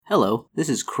Hello, this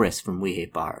is Chris from We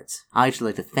Hate Bards. I'd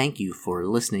like to thank you for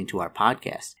listening to our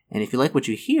podcast. And if you like what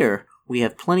you hear, we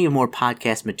have plenty of more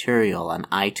podcast material on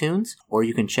iTunes, or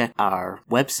you can check our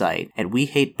website at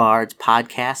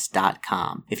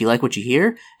wehatebardspodcast.com. If you like what you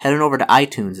hear, head on over to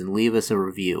iTunes and leave us a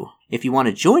review. If you want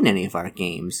to join any of our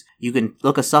games, you can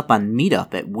look us up on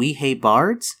Meetup at We Hate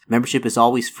Bards. Membership is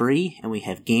always free, and we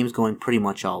have games going pretty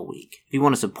much all week. If you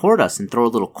want to support us and throw a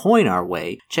little coin our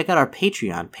way, check out our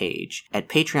Patreon page at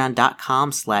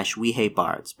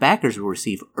patreon.com/WeHateBards. Backers will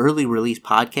receive early release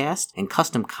podcasts and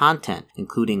custom content,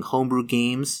 including homebrew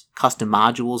games, custom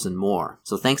modules, and more.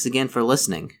 So thanks again for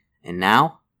listening. And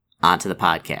now, on to the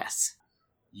podcasts.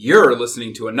 You're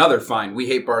listening to another fine We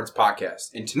Hate Bards podcast.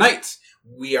 And tonight,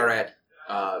 we are at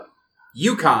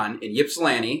Yukon in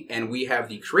Ypsilanti, and we have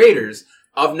the creators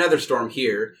of Netherstorm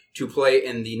here to play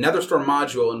in the Netherstorm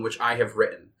module in which I have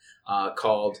written,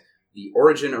 called The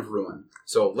Origin of Ruin.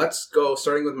 So let's go,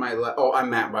 starting with my left. Oh, I'm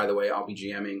Matt, by the way. I'll be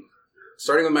GMing.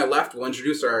 Starting with my left, we'll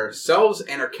introduce ourselves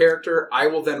and our character. I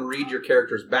will then read your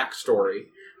character's backstory,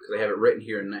 because I have it written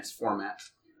here in a nice format.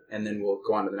 And then we'll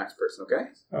go on to the next person,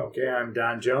 okay? Okay, I'm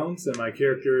Don Jones, and my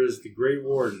character is the Great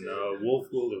Warden,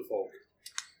 Wolf Wilderfolk.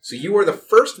 So you are the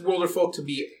first Wilderfolk to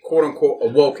be, quote-unquote,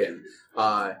 awoken.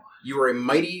 You are a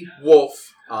mighty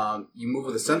wolf. You move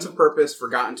with a sense of purpose,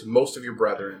 forgotten to most of your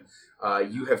brethren.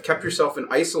 You have kept yourself in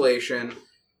isolation,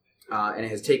 and it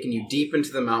has taken you deep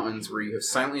into the mountains, where you have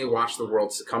silently watched the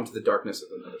world succumb to the darkness of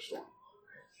the Netherstorm.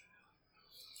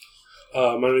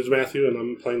 My name is Matthew, and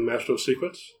I'm playing Master of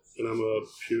Secrets, and I'm a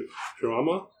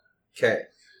Purama. Okay.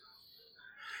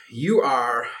 You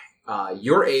are...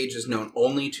 your age is known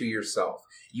only to yourself.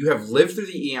 You have lived through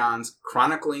the eons,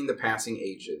 chronicling the passing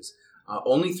ages.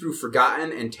 Only through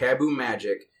forgotten and taboo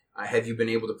magic have you been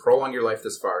able to prolong your life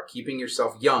this far, keeping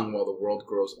yourself young while the world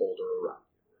grows older around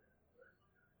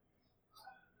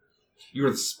you. You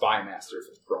are the spy master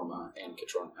for Broma and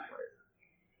Katron Empire.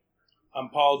 I'm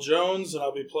Paul Jones, and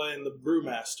I'll be playing the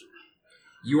Brewmaster.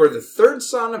 You are the third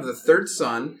son of the third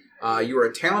son. You are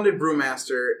a talented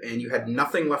brewmaster, and you had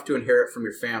nothing left to inherit from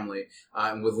your family.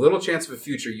 And with little chance of a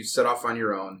future, you set off on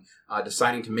your own,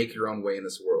 deciding to make your own way in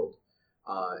this world.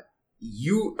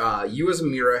 You as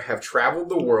Amira have traveled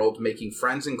the world, making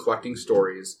friends and collecting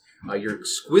stories. Your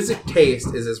exquisite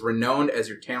taste is as renowned as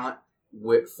your talent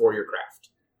for your craft.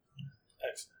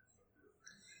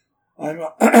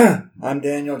 Excellent. I'm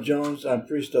Daniel Jones. I'm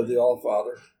priest of the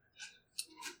All-Father.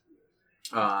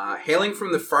 Hailing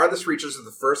from the farthest reaches of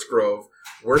the First Grove,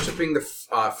 worshipping the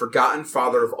forgotten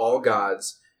father of all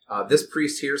gods, this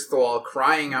priest hears Thalal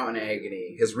crying out in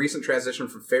agony. His recent transition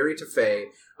from fairy to fae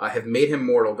have made him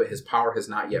mortal, but his power has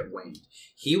not yet waned.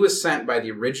 He was sent by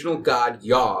the original god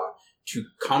Yah to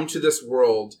come to this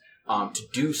world to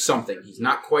do something. He's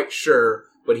not quite sure,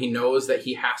 but he knows that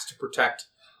he has to protect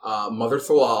Mother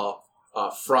Thalal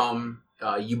from,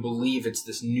 you believe it's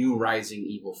this new rising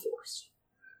evil force.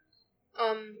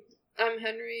 I'm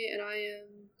Henry, and I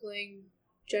am playing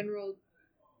General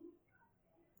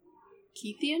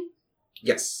Keithian?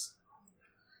 Yes.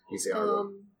 You see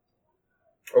how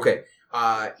Okay.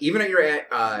 Even at your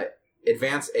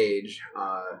advanced age,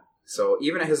 so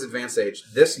even at his advanced age,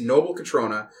 this noble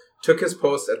Katrona took his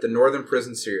post at the northern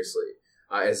prison seriously.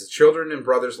 As his children and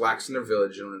brothers laxed in their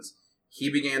vigilance,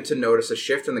 he began to notice a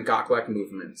shift in the Goklak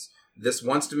movements. This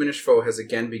once diminished foe has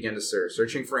again begun to stir.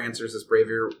 Searching for answers, this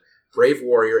brave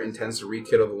warrior intends to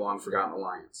rekindle the long-forgotten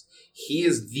alliance. He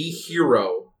is the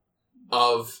hero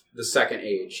of the Second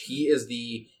Age. He is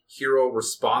the hero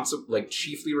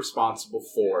chiefly responsible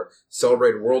for,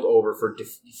 celebrated world over, for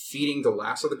defeating the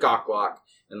last of the Goklak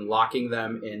and locking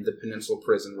them in the Peninsula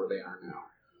prison where they are now.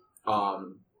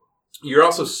 You're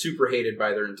also super hated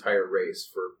by their entire race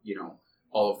for,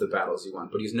 all of the battles he won.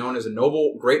 But he's known as a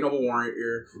great noble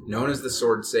warrior, known as the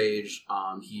Sword Sage.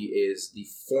 He is the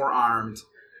four-armed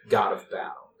god of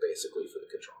battle, basically, for the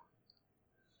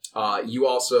Katron. You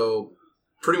also,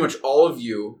 pretty much all of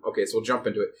you, okay, so we'll jump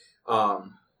into it.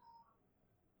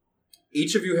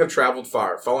 Each of you have traveled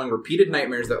far, following repeated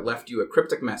nightmares that left you a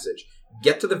cryptic message.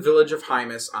 Get to the village of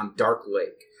Hymus on Dark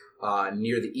Lake,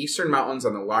 near the eastern mountains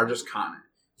on the largest continent.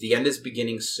 The end is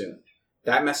beginning soon.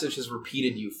 That message has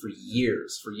repeated you for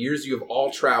years. For years you have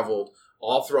all traveled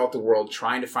all throughout the world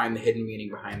trying to find the hidden meaning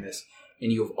behind this.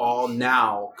 And you have all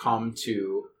now come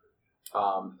to,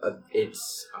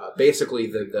 it's basically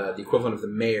the equivalent of the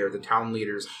mayor, the town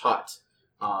leader's hut.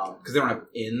 Because they don't have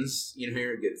inns,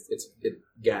 here.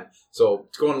 Again. So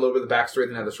to go on a little bit of the backstory of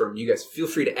the Netherstorm, you guys feel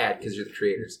free to add because you're the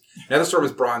creators. Netherstorm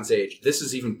is Bronze Age. This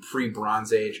is even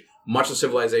pre-Bronze Age. Much of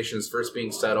civilization is first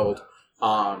being settled.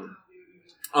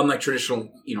 Unlike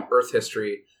traditional, Earth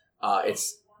history,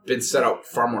 it's been set up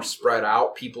far more spread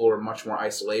out. People are much more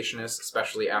isolationist,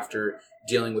 especially after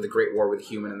dealing with the Great War with the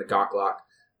Human and the Goklok,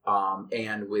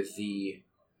 and with the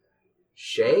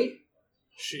She.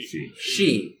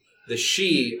 The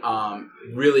She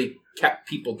really kept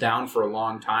people down for a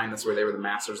long time. That's where they were the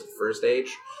masters of the First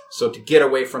Age. So to get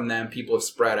away from them, people have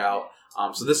spread out.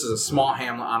 So this is a small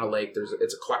hamlet on a lake.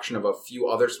 It's a collection of a few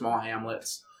other small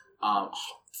hamlets. A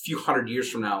few hundred years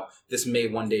from now, this may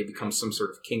one day become some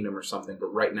sort of kingdom or something. But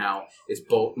right now, it's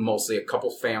mostly a couple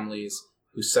families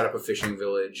who set up a fishing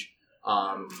village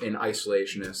in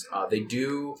isolationist. They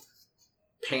do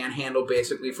panhandle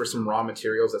basically for some raw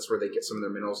materials. That's where they get some of their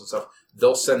minerals and stuff.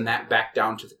 They'll send that back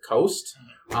down to the coast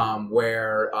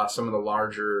where some of the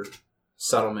larger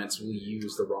settlements will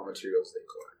use the raw materials they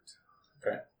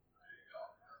collect. Okay.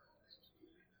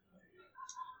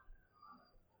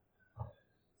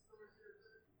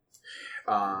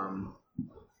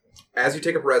 As you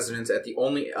take up residence at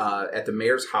the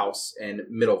mayor's house in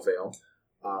Middlevale,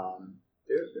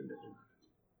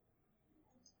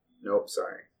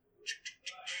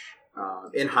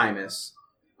 in Hymus,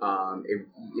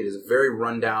 it is a very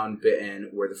rundown inn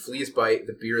where the fleas bite,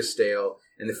 the beer is stale,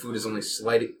 and the food is only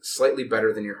slightly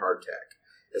better than your hardtack.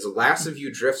 As the last of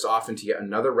you drifts off into yet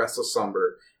another restless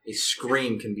slumber, a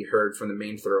scream can be heard from the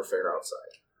main thoroughfare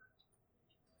outside.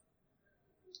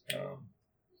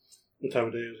 What time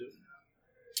of day is it?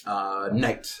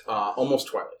 Night. Almost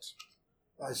twilight.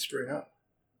 I spring up.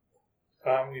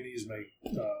 I'm going to use my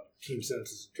keen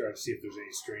senses to try to see if there's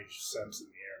any strange scents in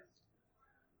the air.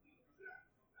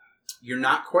 You're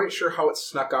not quite sure how it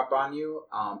snuck up on you,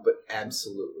 but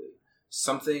absolutely.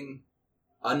 Something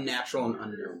unnatural and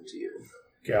unknown to you.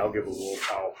 Okay, I'll give a little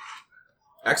howl.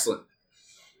 Excellent.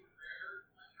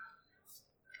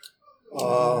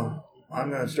 I'm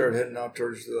going to start heading out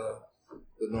towards the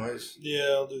noise. Yeah,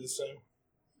 I'll do the same.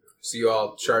 So you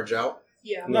all charge out?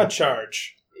 Yeah. Not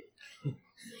charge.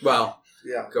 Well,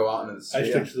 Yeah. go out into the I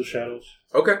street. stick to the shadows.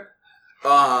 Okay.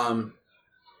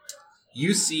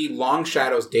 You see long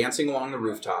shadows dancing along the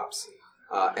rooftops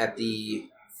at the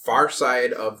far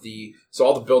side of the... So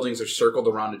all the buildings are circled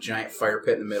around a giant fire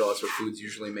pit in the middle. That's where food's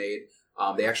usually made.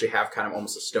 They actually have kind of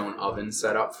almost a stone oven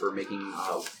set up for making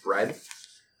bread.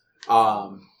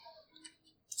 So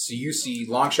you see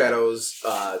long shadows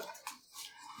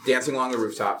dancing along the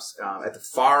rooftops. At the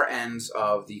far ends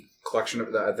of the collection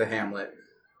of the hamlet,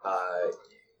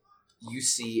 you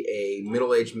see a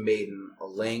middle-aged maiden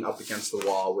laying up against the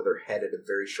wall with her head at a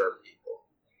very sharp angle.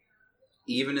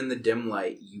 Even in the dim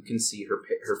light, you can see her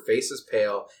face is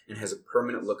pale and has a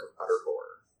permanent look of utter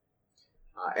horror.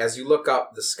 As you look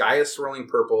up, the sky is swirling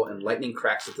purple and lightning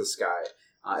cracks at the sky.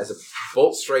 As a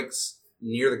bolt strikes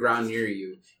near the ground near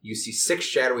you, you see 6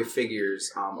 shadowy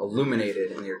figures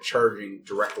illuminated, and they are charging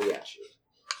directly at you.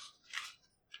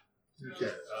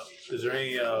 Okay. Is there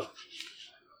any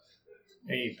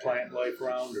plant life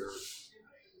around, or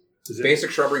is it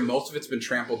Basic shrubbery, most of it's been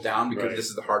trampled down because Right. this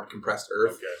is the hard compressed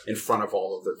earth Okay. in front of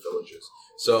all of their villages.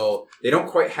 So they don't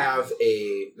quite have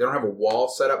a wall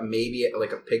set up, maybe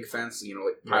like a pig fence,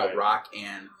 like piled Right. rock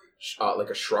and like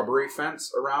a shrubbery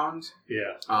fence around,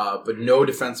 Yeah. but no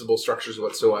defensible structures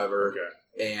whatsoever. Okay.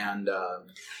 And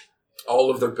all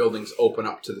of their buildings open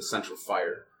up to the central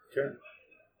fire. Okay.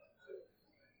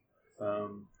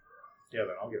 Yeah,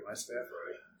 then I'll get my staff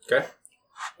ready. Okay.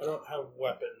 I don't have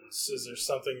weapons. Is there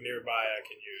something nearby I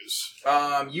can use?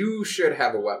 You should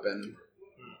have a weapon.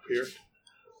 Here.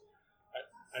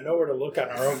 I know where to look on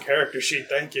our own character sheet,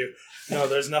 thank you. No,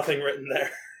 there's nothing written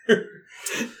there.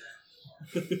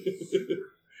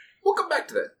 We'll come back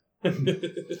to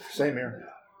that. Same here.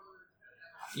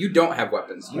 You don't have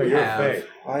weapons. You You're have... fake.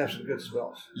 I have some good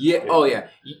spells. Yeah. Oh, yeah.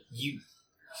 You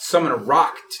summon a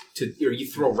rock or you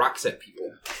throw rocks at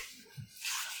people.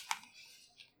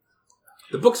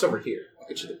 The book's over here. I'll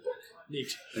get you the book.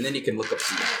 Neat. And then you can look up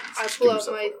some weapons. I Just pull give out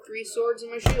yourself my a- 3 swords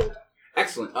and my shield.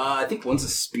 Excellent. I think one's a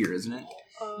spear, isn't it?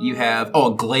 You have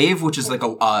a glaive, which is like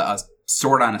a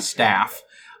sword on a staff.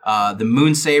 The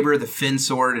moon saber, the fin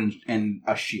sword, and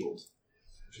a shield.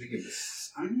 Should I give you the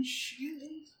sun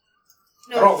shield?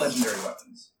 No. They're all legendary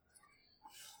weapons.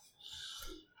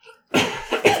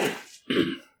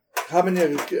 How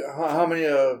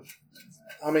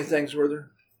many things were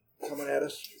there coming at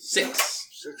us? 6.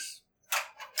 6.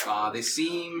 They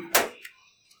seem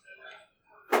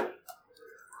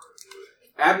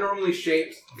abnormally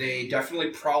shaped. They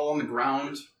definitely prowl on the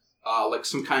ground, like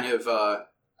some kind of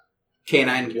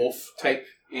canine wolf type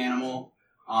animal.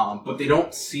 But they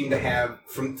don't seem to have,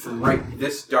 from right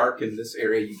this dark in this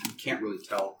area, you can't really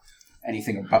tell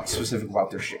anything specific about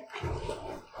their shape.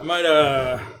 I might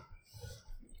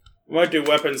We might do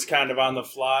weapons kind of on the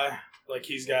fly. Like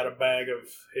he's got a bag of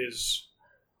his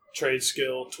trade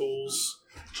skill tools.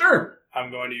 Sure. I'm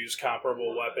going to use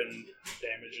comparable weapon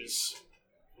damages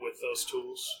with those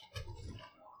tools.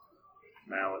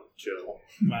 Mallet, chisel.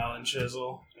 Mallet,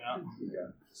 chisel. Yeah.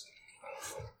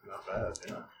 Not bad,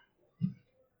 yeah.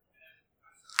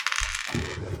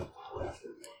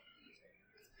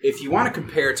 If you want to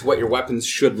compare it to what your weapons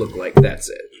should look like, that's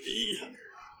it.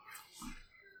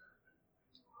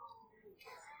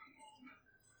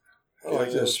 I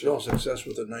like this. Spell success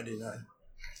with a 99.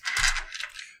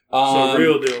 So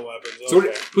real deal weapons.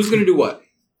 Okay. So who's going to do what?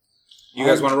 You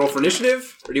guys want to roll for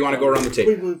initiative, or do you want to go around the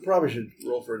table? We probably should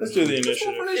roll for Let's do initiative.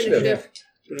 the initiative. Initiative.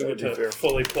 We don't get to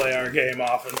fully play our game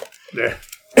often. Yeah.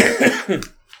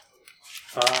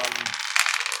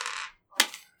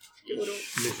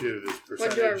 Initiative is What do I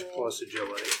percentage roll? plus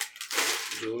agility.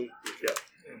 Agility? Yep.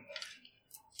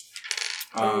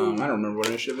 I don't remember what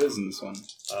initiative is in this one.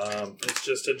 It's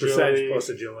just Percentage agility plus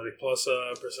agility. plus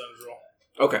a percentage roll.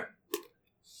 Okay.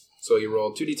 So you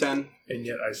roll 2d10. And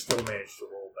yet I still managed to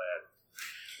roll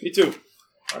bad. Me too.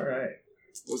 All right.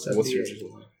 What's your 78.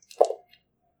 agility?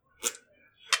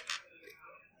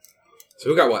 So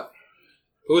who got what?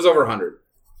 Who was over 100?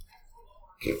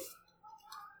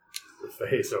 The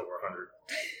face over 100.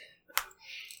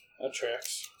 That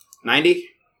tracks. 90?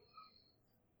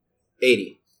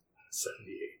 80.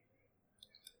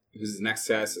 78. Who's the next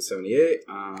guy? So 78.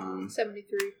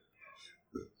 73.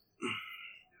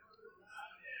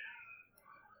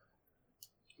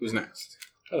 Who's next?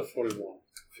 41.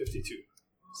 52.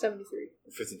 73.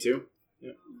 52?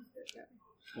 Yep.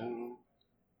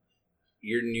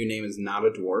 Your new name is not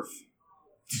a dwarf.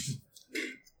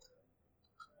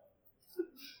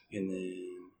 And then,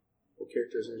 what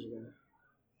characters are you going?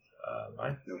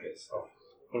 Mine? No, his. Oh,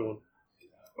 21.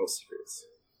 Oh, secrets.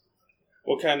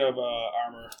 What kind of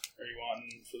armor are you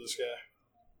wanting for this guy?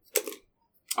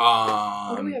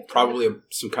 What do we have Probably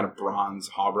some kind of bronze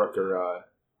hauberk or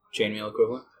chainmail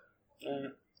equivalent.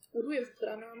 Would we have put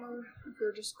on armor if we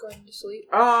were just going to sleep?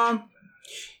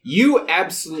 You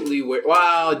absolutely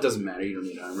well, it doesn't matter. You don't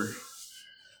need armor.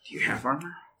 Do you have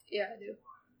armor? Yeah, I do.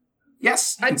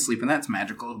 Yes, you can sleep in that. It's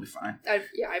magical. It'll be fine. I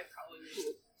probably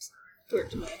would do it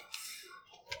tonight.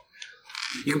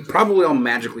 You can probably all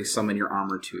magically summon your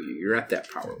armor to you. You're at that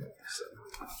power level. So.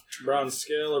 Bronze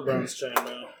scale or bronze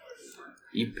chainmail?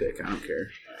 You pick. I don't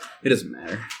care. It doesn't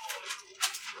matter.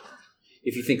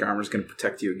 If you think armor's going to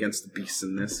protect you against the beasts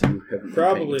in this, you haven't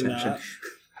Probably been paying attention. not.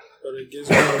 But it gives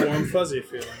me a warm, fuzzy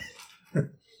feeling.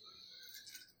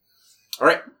 All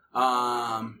right.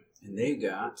 And they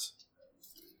got.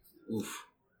 Oof.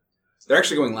 They're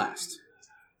actually going last.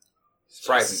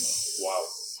 Surprisingly. Wow.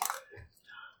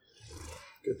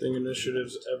 Good thing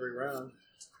initiatives every round.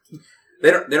 They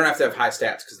don't have to have high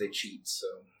stats because they cheat. So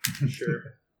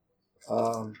Sure.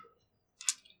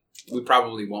 we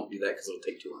probably won't do that because it'll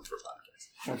take too long for a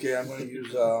podcast. Okay, I'm going to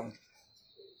use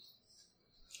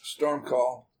Storm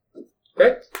Call.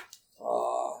 Okay.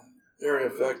 Area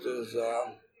effect is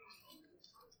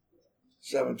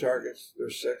 7 targets.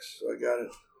 There's 6, so I got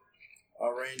it.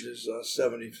 Range is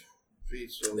 70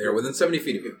 feet. So They're within 70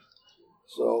 feet of you.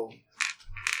 So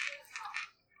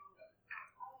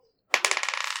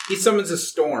He summons a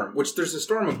storm, which there's a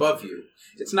storm above you.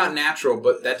 It's not natural,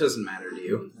 but that doesn't matter to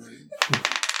you. I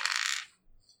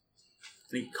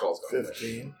think he calls it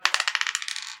 15,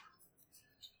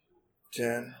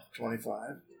 10,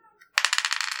 25.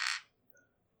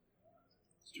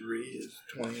 3 is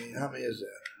 20. How many is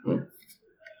that?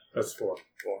 That's 4.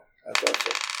 4. I thought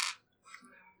so.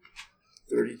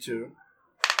 32.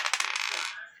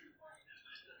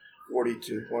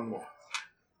 42. One more.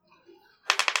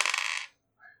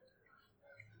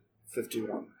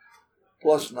 51.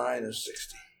 Plus 9 is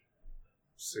 60.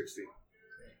 60.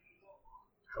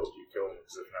 Hope you kill him,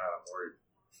 because if not, I'm worried.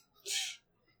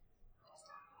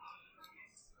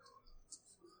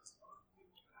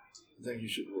 I think you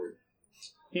should worry.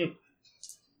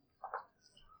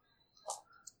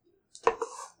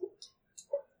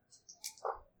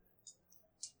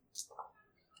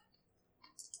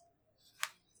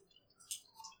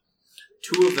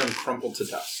 Two of them crumple to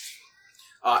dust.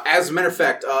 As a matter of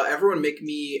fact, everyone make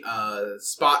me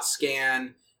spot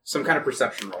scan, some kind of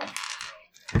perception roll.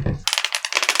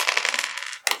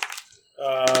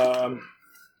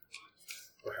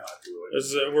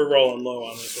 We're rolling low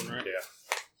on this one, right? Yeah.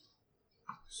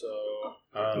 So,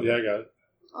 Yeah, I got it.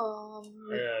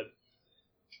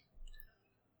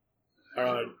 I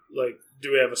don't know, like,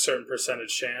 do we have a certain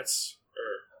percentage chance?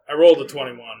 Or I rolled a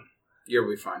 21. You'll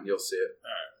be fine. You'll see it.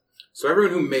 Alright. So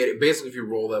everyone who made it, basically if you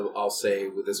roll that, I'll say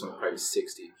with this one, probably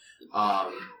 60.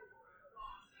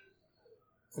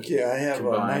 Okay, I have a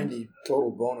Combined. 90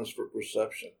 total bonus for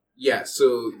perception. Yeah,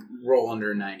 so roll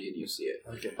under 90 and you see it.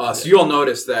 Okay. So you'll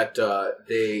notice that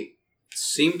they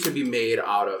seem to be made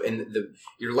out of, and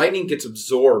your lightning gets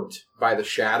absorbed by the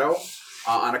shadow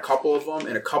on a couple of them,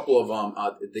 and a couple of them,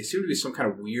 they seem to be some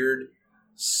kind of weird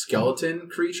skeleton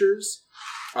creatures.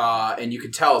 And you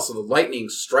can tell, so the lightning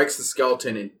strikes the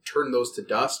skeleton and turned those to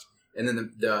dust, and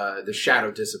then the shadow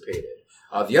dissipated.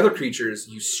 The other creatures,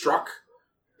 you struck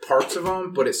parts of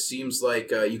them, but it seems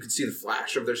like you can see the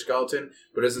flash of their skeleton,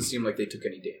 but it doesn't seem like they took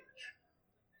any damage.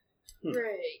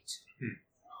 Great.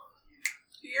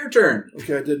 Your turn.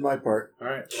 Okay, I did my part. All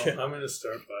right. Well, I'm going to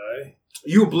start by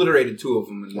You obliterated 2 of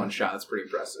them in one shot. That's pretty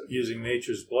impressive. using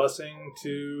Nature's Blessing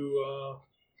to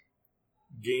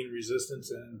gain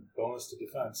resistance and bonus to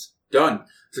defense. Done.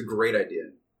 It's a great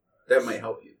idea. That might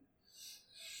help you.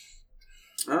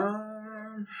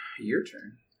 Your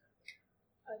turn.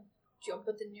 Jump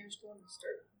at the nearest one and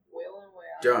start wailing away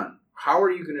on it. Done. How are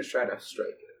you going to try to strike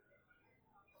it?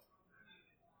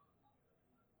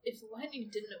 If the lightning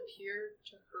didn't appear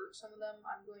to hurt some of them,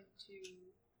 I'm going to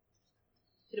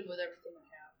hit them with everything I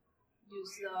have.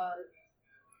 Use the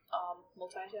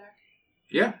multi-attack.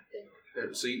 Yeah.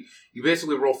 So you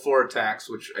basically roll 4 attacks,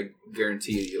 which I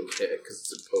guarantee you'll hit because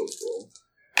it's a opposed roll.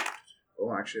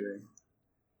 Oh, actually,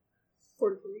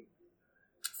 43.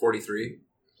 43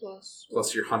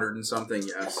 Plus your 100 and something.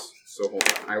 Yes. So hold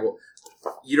on. I will.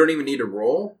 You don't even need to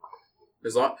roll.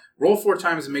 Roll 4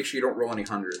 times and make sure you don't roll any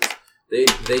hundreds. They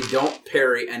don't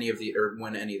parry any of the or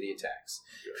win any of the attacks.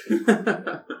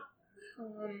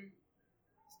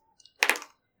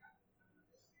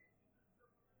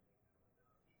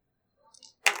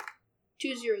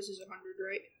 2 zeros is 100,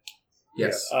 right?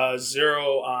 Yes.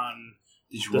 0 on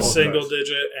Did you the roll? single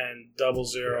digit and 00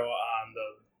 on the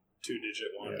 2-digit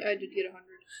one. Yeah, I did get 100.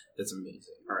 That's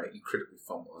amazing. All right, you critically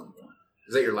fumble on one.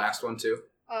 Is that your last one too?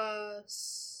 No,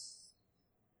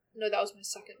 that was my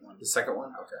second one. The second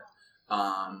one? Okay.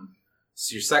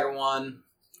 So your second one,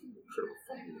 critical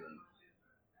fumble.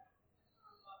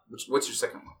 What's your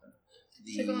second one?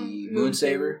 The Second one, Moon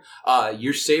Saber.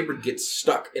 Your saber gets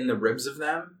stuck in the ribs of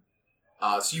them.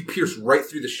 So you pierce right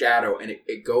through the shadow, and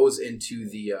it goes into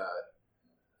the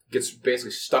gets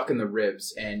basically stuck in the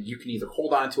ribs, and you can either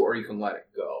hold on to it or you can let it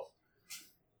go.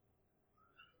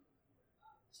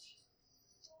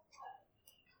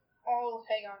 I'll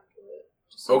hang on to it.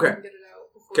 Just so Okay. I can get it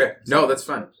out before Okay. No, that's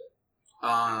fine.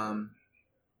 And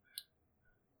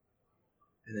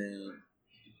then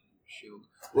shield.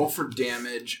 Roll for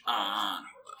damage on. Hold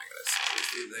on, I gotta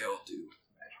see. They all do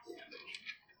magic damage.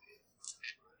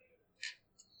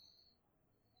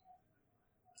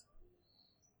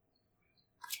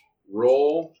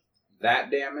 Roll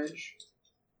that damage,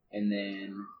 and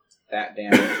then that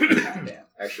damage, and that damage.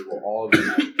 Actually, roll all of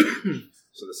them.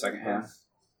 So the second half.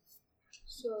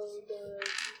 So the...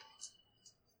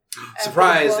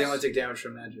 Surprise! After They plus- only take damage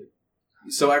from magic.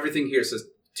 So everything here says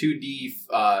 2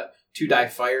 die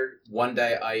fire, 1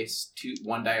 die ice,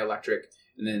 1 die electric,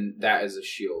 and then that is a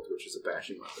shield, which is a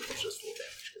bashing weapon. It's just full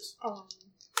damage. 'Cause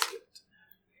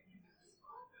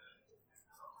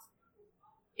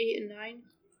 8 and 9?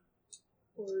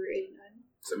 Or 8 and 9?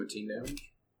 17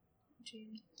 damage.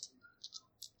 15.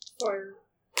 Fire.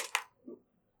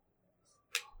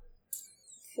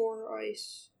 4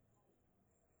 ice.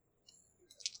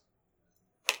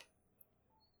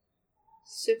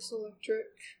 6 electric.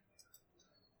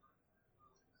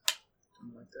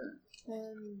 Something like that.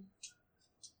 And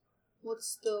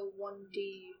what's the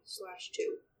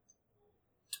 1d/2?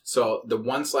 So the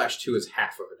 1/2 is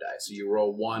half of a die. So you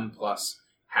roll 1 plus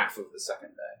half of the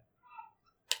second die.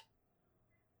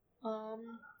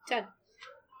 10.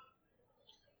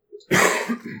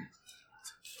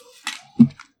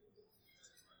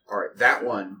 Alright, that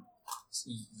one,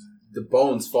 the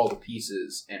bones fall to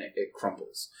pieces and it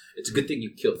crumbles. It's a good thing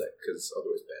you killed it, because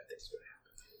otherwise bad things would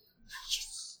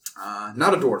happen.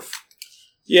 Not a dwarf.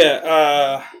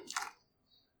 Yeah,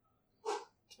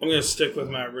 I'm going to stick with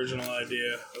my original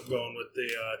idea of going with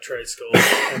the trade skull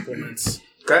implements.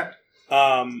 Okay.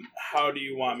 How do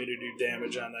you want me to do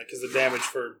damage on that? Because the damage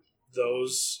for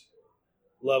those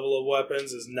level of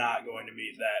weapons is not going to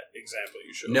meet that example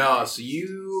you showed. No, so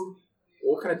you...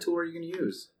 What kind of tool are you going to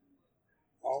use?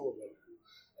 All of them.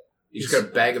 You just got a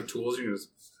bag of tools you use?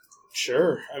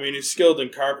 Sure. I mean, he's skilled in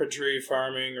carpentry,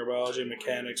 farming, herbology,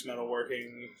 mechanics,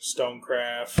 metalworking,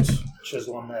 stonecraft,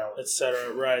 Chisel and mallet.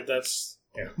 etc. Right, that's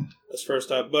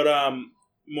first up. But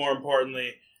more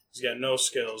importantly, he's got no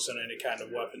skills in any kind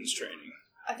of weapons training.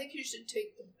 I think you should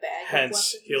take the bag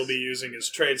Hence, of weapons. he'll be using his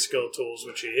trade skill tools,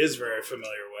 which he is very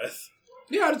familiar with.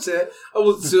 Yeah, that's it. Oh,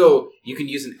 well, so you can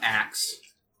use an axe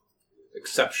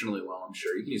exceptionally well, I'm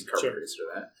sure. You can use Carbon Eraser to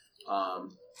that.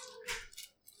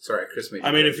 Sorry, Chris made.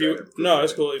 I mean,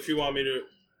 it's cool. If you want me to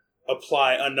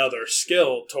apply another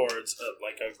skill towards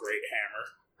like a great hammer,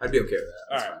 I'd be okay with that.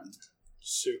 That's Alright.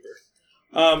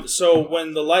 Super. So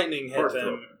when the lightning hit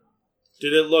them,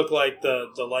 did it look like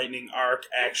the lightning arc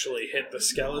actually hit the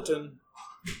skeleton?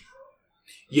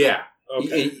 Yeah.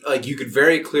 Okay. Like you could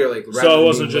very clearly. So it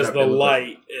wasn't just the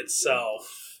light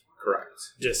itself. Correct.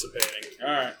 Dissipating.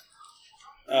 All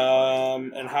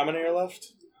right. And how many are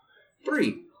left?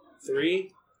 3.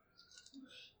 3.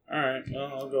 All right.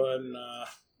 Well, I'll go ahead and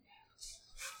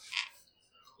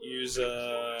use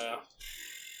a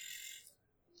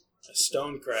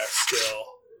stonecraft skill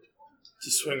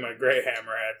to swing my great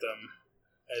hammer at them,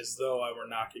 as though I were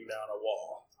knocking down a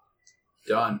wall.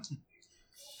 Done.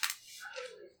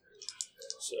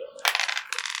 So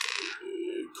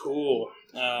cool.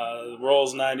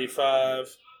 Rolls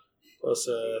 95 plus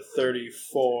a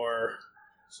 34,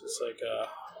 so it's like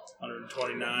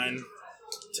 129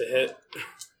 to hit.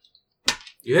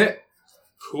 You hit.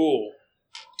 Cool.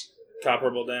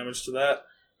 Comparable damage to that.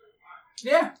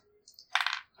 Yeah.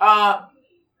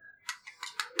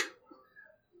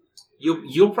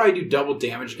 You'll probably do double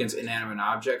damage against inanimate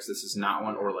objects. This is not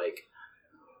one, or like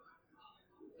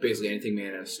basically anything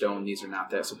made out of stone. These are not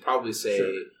that. So probably say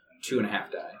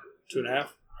 2.5 die. 2.5.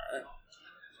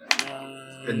 All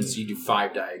right. And so you do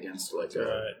 5 die against like a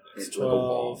right. It's like a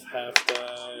wall. 12 half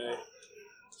die.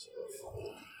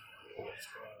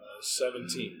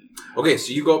 17. Okay,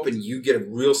 so you go up and you get a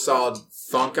real solid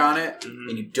thunk on it,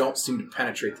 and you don't seem to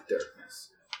penetrate the darkness.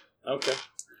 Okay.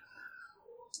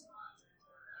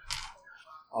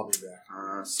 I'll be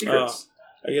back. Secrets.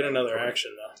 I get another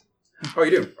action though. Oh,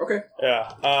 you do? Okay.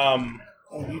 Yeah.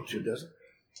 Oh, you two doesn't.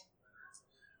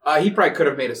 He probably could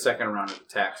have made a second round of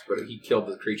attacks, but he killed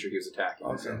the creature he was attacking.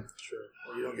 Okay. So. Sure.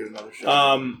 Well, you don't get another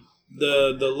shot.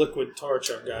 The liquid torch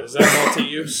I've got, is that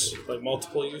multi-use? Like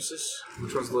multiple uses?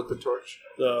 Which one's the liquid torch?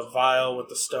 The vial with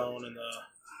the stone and the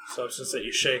substance that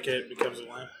you shake it becomes a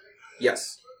lamp?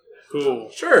 Yes. Cool.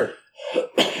 Sure.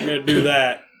 I'm going to do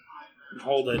that and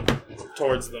hold it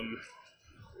towards them.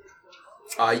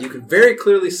 You can very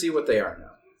clearly see what they are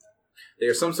now. They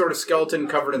are some sort of skeleton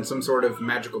covered in some sort of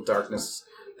magical darkness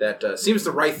that seems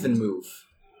to writhe and move.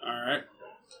 Alright.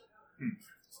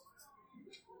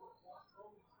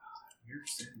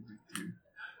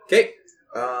 Okay.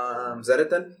 Is that it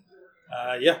then?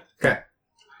 Yeah. Okay.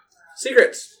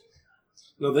 Secrets.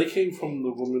 No, they came from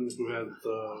the woman who had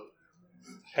the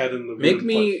head in the... Make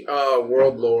me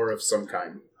world lore of some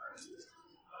kind.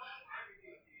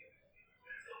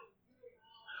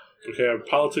 Okay, I have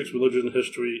politics, religion,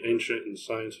 history, ancient, and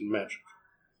science, and magic.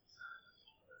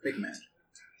 Make magic.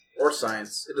 Or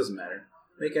science. It doesn't matter.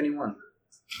 Make any one.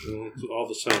 Well, it's all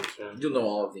the same, so You'll know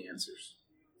all of the answers.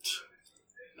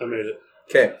 I made it.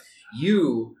 Okay.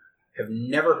 You have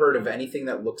never heard of anything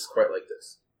that looks quite like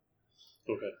this.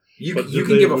 Okay. You But can did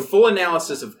give they- a full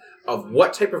analysis of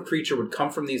what type of creature would come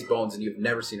from these bones, and you've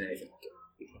never seen anything like it.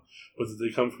 But did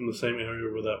they come from the same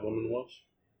area where that woman was?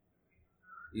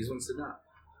 These ones did not.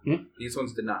 These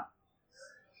ones did not.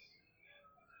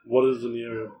 What is in the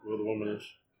area where the woman is?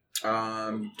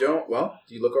 Do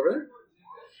you look over there?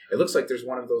 It looks like there's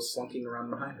one of those slunking around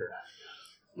behind her.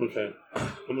 Okay.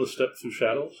 I'm going to step through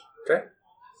shadows. Okay.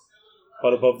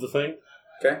 Right above the thing.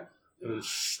 Okay. And then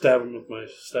stab him with my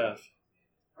staff.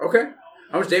 Okay.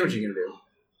 How much damage are you going to do?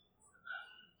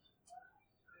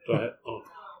 Do I have, oh.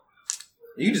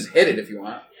 You can just hit it if you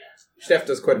want. Staff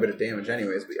does quite a bit of damage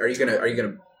anyways. But are you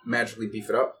gonna magically beef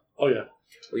it up? Oh, yeah.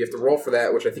 Well, you have to roll for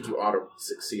that, which I think you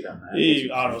auto-succeed on that. He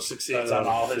auto-succeeds on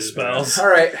all his spells. All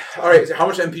right. So how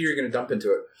much MP are you going to dump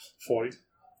into it? 40.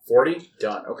 40?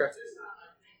 Done. Okay.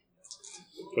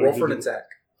 Roll for an attack.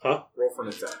 Huh? Roll for an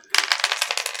attack.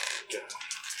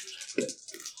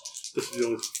 This is the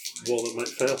only roll that might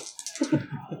fail.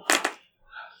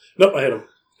 Nope, I hit him.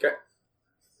 Okay.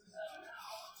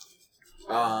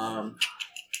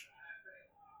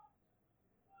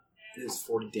 It is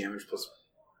 40 damage plus...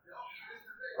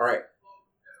 Alright.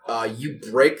 You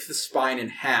break the spine in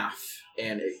half,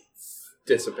 and it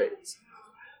dissipates.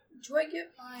 Do I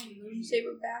get my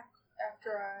Moonsaber back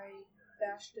after I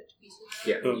bashed it to pieces?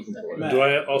 Yeah, you can pull it. Do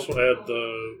I also add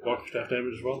the walking staff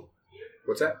damage as well?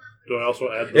 What's that? Do I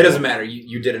also add... It doesn't matter.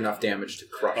 You did enough damage to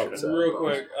crush Okay. it. So. Real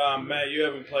quick, Matt, you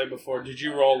haven't played before. Did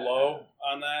you roll low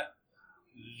on that?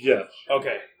 Yes.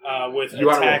 Okay. With You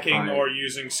wanna roll attacking high. or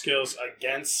using skills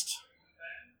against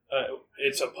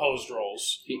its opposed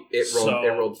rolls. It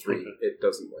rolled 3. Okay. It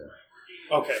doesn't win.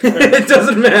 Okay. It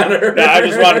doesn't matter. No, I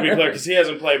just wanted to be clear because he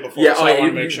hasn't played before. Yeah, so I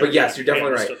want to make sure. But yes, you're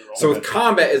definitely right. understood the role. So with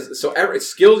combat every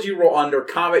skills you roll under,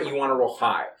 combat you want to roll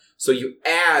high. So you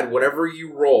add whatever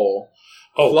you roll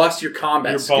plus your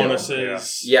combat your skill.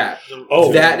 bonuses. Yeah.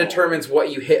 Oh. That determines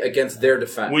what you hit against their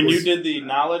defense. When you did the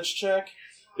knowledge check,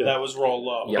 that was roll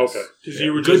low. Yes. Okay. Because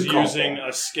you were Good just call. using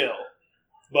a skill.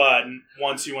 But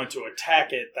once you went to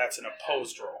attack it, that's an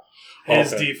opposed roll.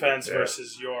 His defense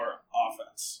versus your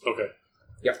offense. Okay.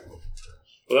 Yep. Well,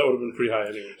 that would have been pretty high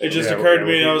anyway. It just occurred to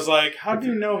me, I was like, how do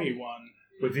you know he won?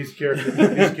 With these characters,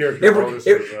 it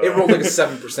rolled like a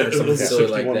 7% or something Yeah. silly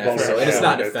like 61 that. bonus. So, and it's Yeah.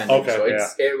 not defending. Okay, So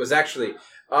it was actually.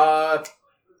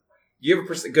 You have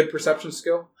a good perception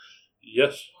skill?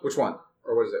 Yes. Which one?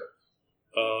 Or what is it?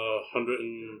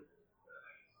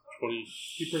 120.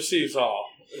 He perceives all.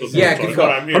 Yeah, That's good what call.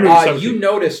 I'm hearing. 117. You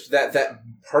noticed that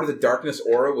part of the darkness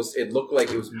aura it looked like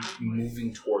it was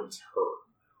moving towards her.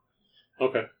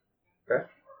 Okay. Okay.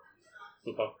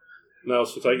 Now,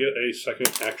 since I get a second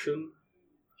action,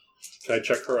 can I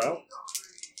check her out?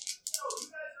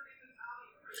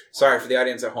 Sorry for the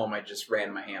audience at home. I just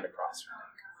ran my hand across her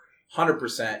neck.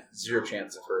 100%, zero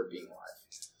chance of her being alive.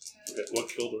 Okay, what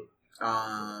killed her?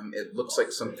 It looks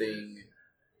like something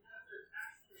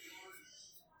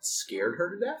scared her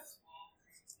to death.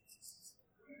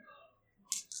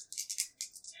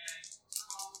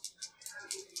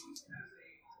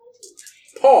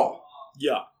 Paul.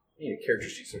 Yeah. I need a character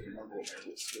sheet so I can remember what I will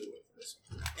do with this.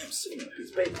 I'm sitting on a piece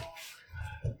of paper.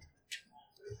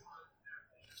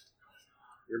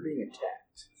 You're being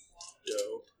attacked.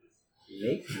 Dope.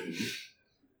 Make me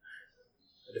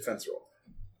a defense roll.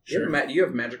 Do you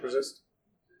have magic resist?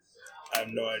 I have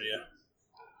no idea.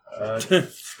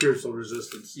 spiritual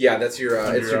resistance. Yeah, that's your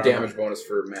it's your Under, damage bonus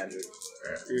for magic.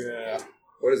 Yeah.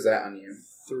 What is that on you?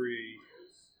 3.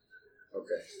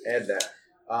 Okay, add that.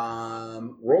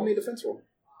 Roll me a defense roll.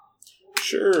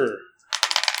 Sure.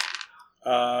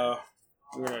 What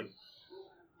am I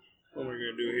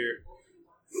gonna do here?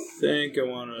 Think I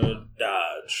want to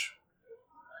dodge.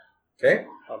 Okay.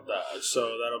 I'll dodge.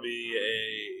 So that'll be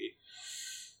a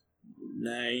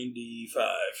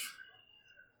 95.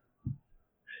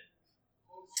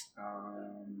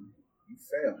 You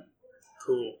fail.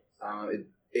 Cool.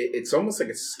 It's almost like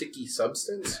a sticky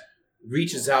substance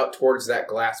reaches out towards that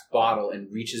glass bottle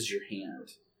and reaches your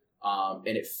hand,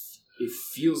 and it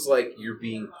feels like you're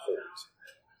being pulled.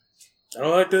 I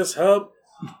don't like this. Help.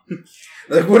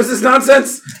 Like, what is this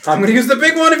nonsense? I'm going to use the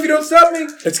big one if you don't stop me.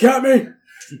 It's got me.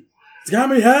 It's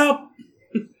got me. Help.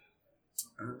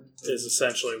 Is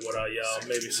essentially what I yell.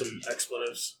 Maybe some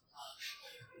expletives.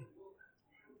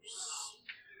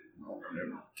 Oh, I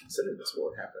never considered this.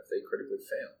 What would happen if they critically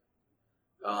fail?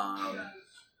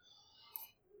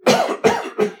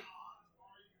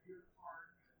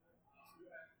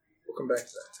 We'll come back to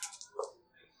that.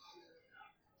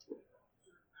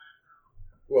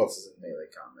 Who else is in melee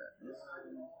combat?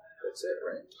 That's it,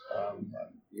 right?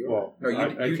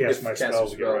 I cast my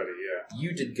spells to get ready, yeah.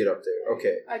 You did get up there.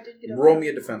 Okay. I did get Roll me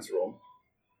a defense roll.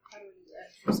 How do we do that?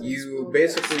 So You scroll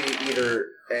basically either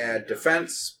add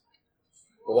defense,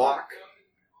 block,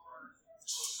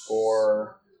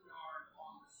 or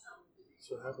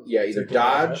either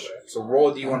dodge. So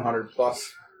roll a D100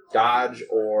 plus dodge,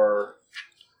 or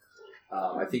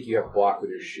I think you have block with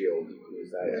your shield. You can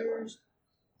use that as well.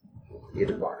 You get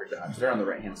to block or dodge. They're on the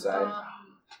right hand side.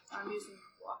 I'm using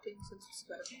blocking since it's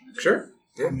better. Sure.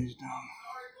 Yeah. He's down.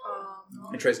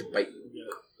 It tries to bite you.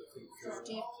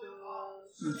 50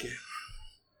 plus. Okay.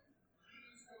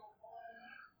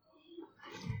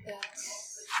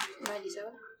 That's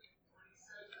 97.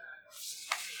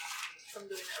 If I'm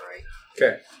doing that right.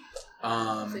 Okay. I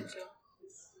think so.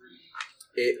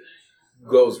 It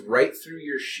goes right through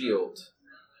your shield.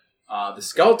 The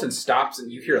skeleton stops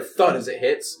and you hear a thud as it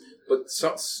hits, but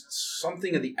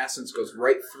something of the essence goes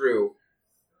right through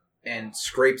and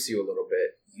scrapes you a little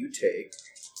bit. You take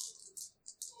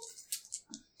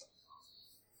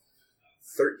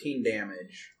 13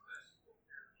 damage.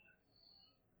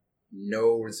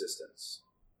 No resistance.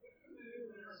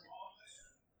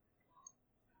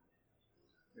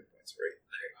 That's great.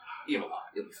 You'll be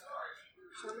fine.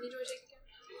 So how many do I take again?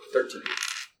 13.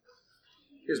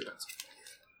 Here's a pencil.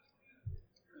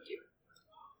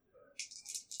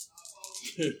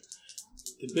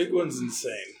 The big one's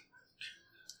insane.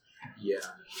 Yeah.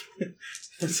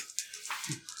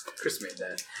 Chris made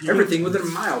that. Everything within a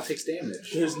mile takes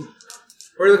damage. There's, What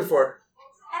are you looking for?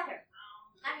 After.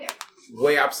 I'm here.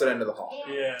 Way opposite end of the hall.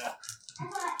 yeah.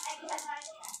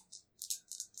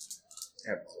 Happens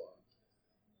a lot.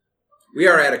 We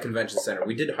are at a convention center.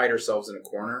 We did hide ourselves in a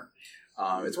corner.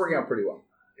 It's working out pretty well.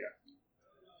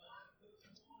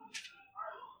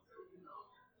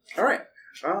 All right.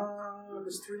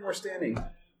 There's 3 more standing.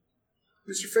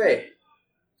 Mr. Fay.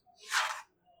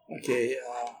 Okay,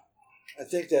 I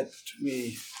think that took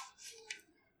me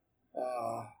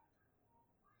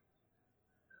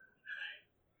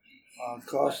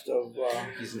cost of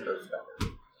He's an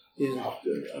earthbender. he's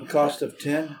a cost of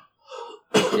 10,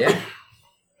 Yeah.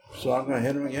 so I'm going to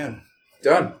hit him again.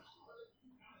 Done.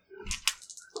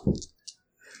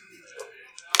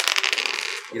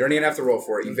 You don't even have to roll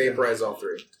for it. You vaporize all 3.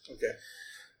 Okay.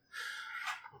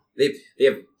 They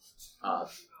have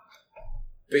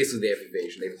basically they have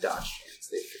evasion. They have dodge chance.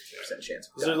 They have 50% chance.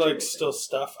 Is there like still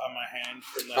stuff on my hand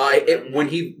from that?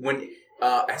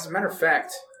 As a matter of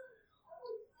fact,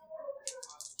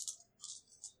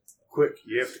 Quick,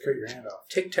 you have to cut your hand off.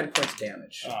 take 10 points of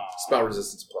damage. Oh. Spell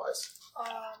resistance applies.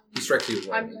 He strikes you with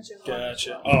I'm lightning. touching one.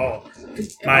 Gotcha. Oh,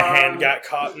 my hand got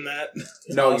caught in that.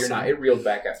 No, Awesome. you're not. It reeled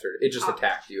back after it. It just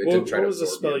attacked you. It What, didn't try what to was the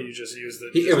absorb spell you. you just used?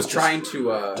 That It was just trying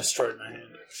to destroyed my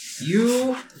hand.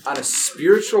 you on a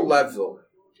spiritual level.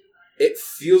 It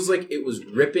feels like it was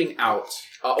ripping out.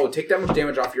 Take that much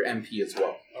damage off your MP as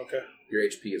well. Okay. Your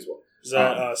HP as well. Is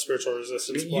that spiritual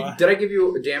resistance? Did I give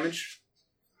you a damage?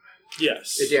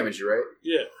 Yes. It damaged you, right?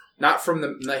 Yeah. Not from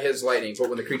his lightning, but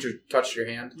when the creature touched your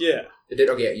hand? Yeah. It did?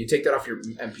 Okay, you take that off your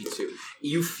MP2.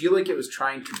 You feel like it was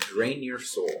trying to drain your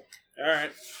soul.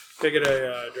 Alright. Can I get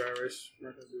a dry erase? Do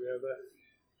we have that?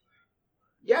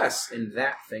 Yes, and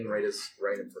that thing right in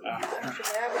front of you. Should I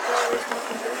have a dry erase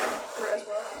marker for as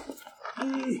well?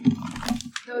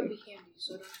 That would be handy,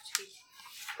 so I don't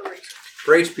have to erase it.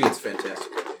 For HP, it's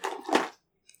fantastic.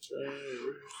 Dry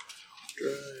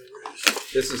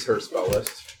erase. This is her spell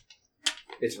list.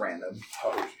 It's random.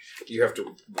 Oh, You have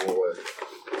to roll it.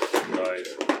 right.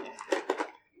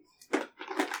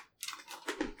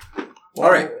 All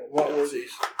right. What were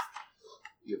these?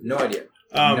 You have no idea.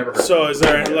 Never heard So of is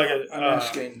there like a... I'm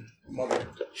asking Mother.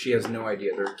 She has no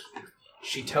idea.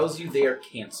 She tells you they are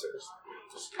cancers.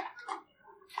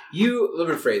 Let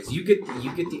me rephrase. You get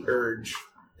the urge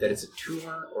that it's a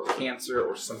tumor or cancer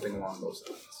or something along those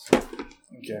lines.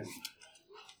 Okay.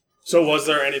 So was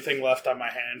there anything left on my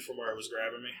hand from where it was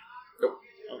grabbing me? Nope.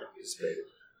 Okay. Dissipated.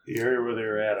 The area where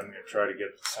they're at, I'm going to try to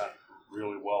get the scent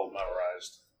really well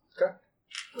memorized. Okay.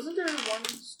 Wasn't there one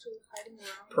still hiding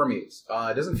around? Permeates.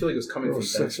 It doesn't feel like it was coming There from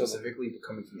was them 6 of them. specifically, but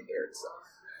coming from the air itself.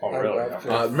 Oh, really?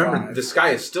 I've Remember, 5. the sky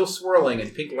is still swirling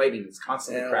and pink lightning is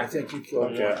constantly And I cracking. think you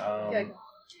killed Okay. one. Yeah,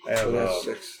 I have So that's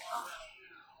 6.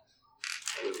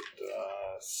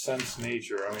 sense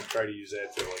nature. I'm going to try to use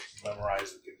that to like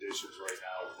memorize the conditions right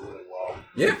now really well.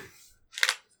 Yeah.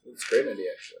 It's a great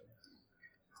idea, actually.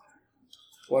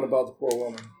 What about the poor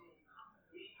woman?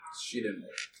 She didn't.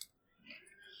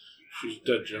 She's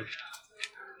dead, Jim.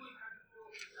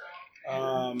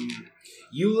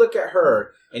 You look at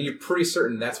her, and you're pretty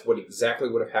certain that's what exactly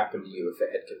would have happened to you if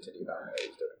it had continued on what it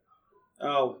was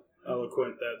doing. I'll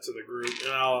eloquent that to the group,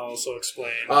 and I'll also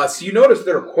explain. So you notice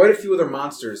there are quite a few other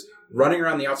monsters running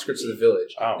around the outskirts of the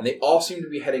village, Oh. and they all seem to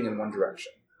be heading in one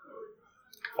direction.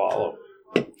 Follow.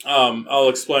 I'll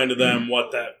explain to them when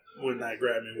that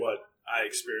grabbed me, what I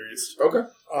experienced. Okay.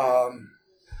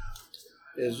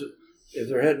 If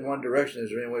they're heading one direction, is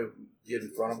there any way we can get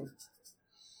in front of them?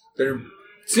 They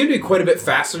seem to be quite a bit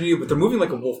faster than you, but they're moving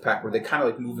like a wolf pack, where they kind of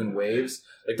like move in waves.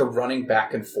 Like they're running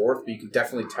back and forth, but you can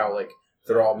definitely tell like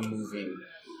they're all moving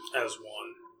As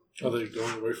one. Are they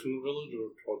going away from the village or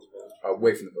towards the village?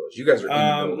 away from the village. You guys are in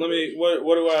the middle. Let me.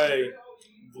 What do I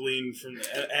glean from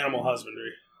animal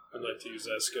husbandry? I'd like to use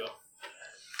that skill.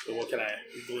 So what can I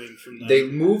glean from that? They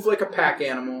move like a pack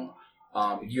animal.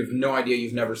 You have no idea.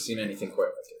 You've never seen anything quite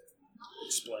like it.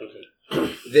 Explain.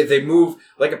 They move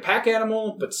like a pack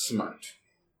animal, but smart.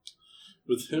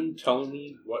 With him telling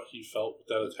me what he felt with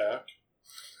that attack,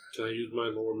 can I use my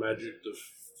lower magic to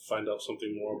find out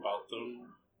something more about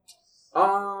them?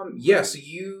 Yeah, so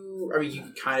you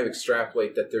can kind of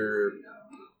extrapolate that they're,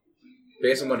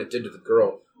 based on what it did to the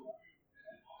girl,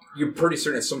 you're pretty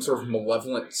certain it's some sort of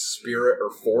malevolent spirit or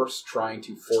force trying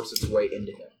to force its way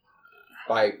into him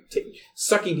by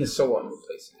sucking his soul out and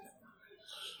replacing it.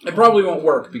 It probably won't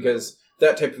work because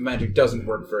that type of magic doesn't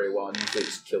work very well and usually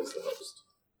just kills the host.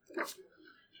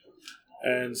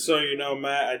 And so you know,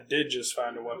 Matt, I did just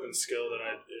find a weapon skill that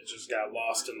it just got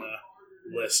lost in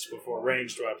the list before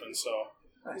ranged weapons. So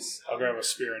Nice. I'll grab a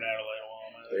spear and adelaide while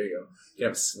I'm at There it. you go. You can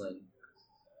have a sling.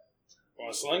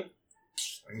 Want a sling?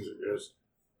 Things are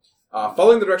good.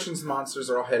 Following the directions the monsters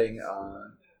are all heading,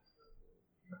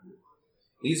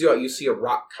 leads you out. You see a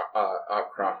rock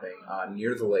outcropping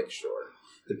near the lake shore.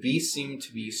 The beasts seem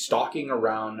to be stalking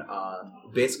around.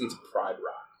 Basically, it's a pride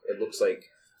rock. It looks like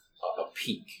a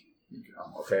peak.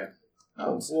 Okay.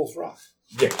 Wolf Rock.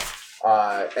 Yeah.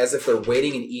 As if they're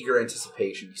waiting in eager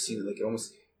anticipation. You see, like, it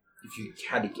almost, if you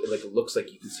had to get, like, it looks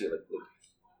like you can see it, like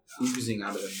oozing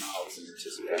out of their mouths in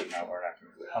anticipation. Yeah, no, we're not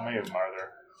going to. How many of them are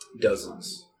there?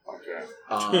 Dozens. Okay.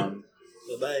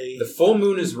 Bye-bye. The full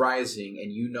moon is rising,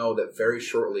 and you know that very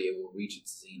shortly it will reach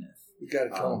its zenith. We got to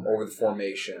kill them. Over the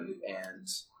formation, and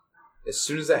as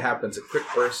soon as that happens, a quick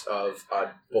burst of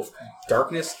both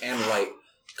darkness and light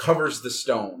covers the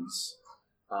stones,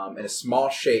 and a small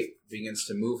shape begins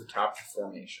to move atop the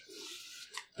formation.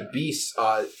 The beasts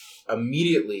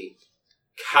immediately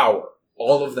cower.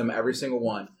 All of them, every single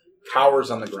one, cowers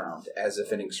on the ground as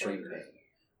if in extreme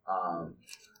pain.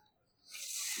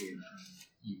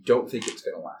 You don't think it's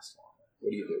going to last long.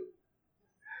 What do you do?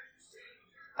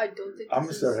 I don't think I'm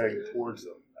going to start heading towards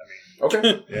them.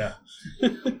 Okay. Yeah.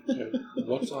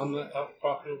 What's on that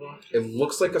property rock? It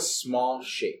looks like a small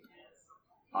shape.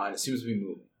 And it seems to be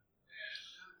moving.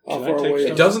 How Can I far take away?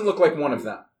 It doesn't look like one of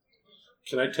them.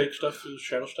 Can I take stuff through the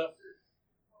shadow step?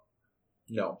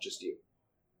 No, just you.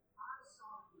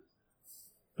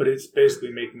 But it's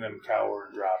basically making them cower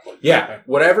and drop. Like Yeah,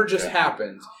 whatever just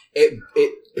happened,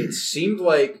 it seemed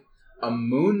like a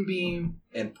moonbeam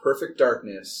in perfect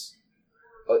darkness,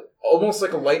 almost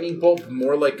like a lightning bolt,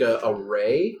 more like a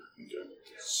ray,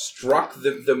 struck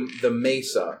the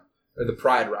mesa, or the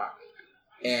Pride Rock,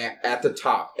 at the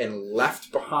top, and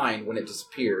left behind, when it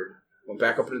disappeared, went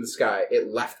back up into the sky, it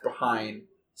left behind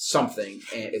something,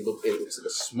 and it looks like a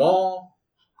small,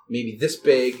 maybe this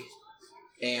big,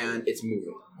 and it's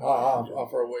moving. How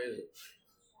far away is it?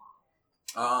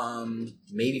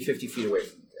 Maybe 50 feet away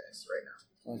from you guys right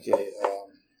now. Okay.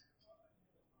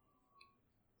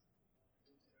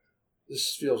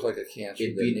 This feels like a cancer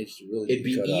It'd that be- needs to really It'd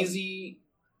be cut out. easy,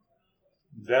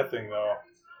 That thing, though.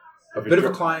 a bit of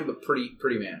a climb, but pretty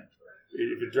manageable.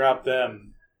 If you drop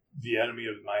them, the enemy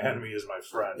of my enemy is my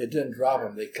friend. It didn't drop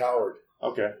them. They cowered.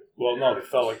 Okay. Well, no, they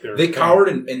felt like they were. They cowered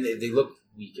and they look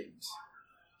weakened.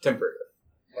 Temporarily.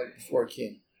 Like before it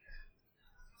came.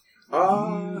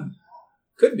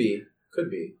 Could be.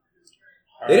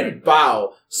 All They right. didn't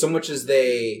bow so much as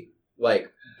they,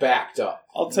 like, backed up.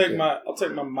 I'll take my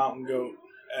mountain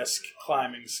goat-esque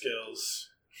climbing skills.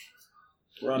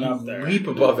 Run up there. Leap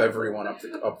above everyone up the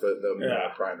Yeah.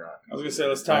 Pride Rock. I was gonna say,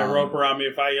 let's tie a rope around me.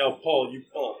 If I yell pull, you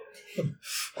pull.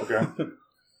 Okay.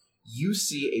 You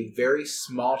see a very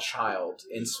small child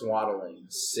in swaddling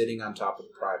sitting on top of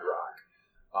the Pride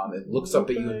Rock. It looks up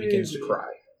at you and begins to cry.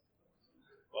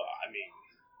 Well, I mean,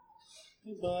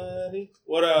 hey buddy.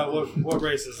 What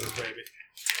race is this baby?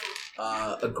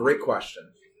 A great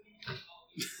question.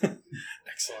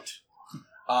 Excellent.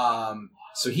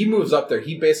 So he moves up there.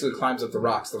 He basically climbs up the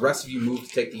rocks. The rest of you move to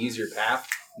take the easier path,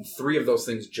 and 3 of those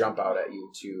things jump out at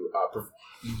you.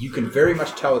 You can very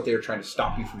much tell that they are trying to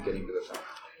stop you from getting to the top.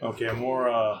 Okay.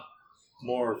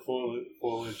 More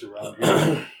foliage around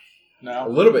here now. A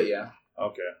little bit, yeah.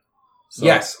 Okay. So,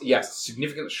 Yes.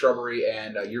 Significant shrubbery,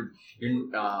 and you're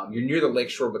near the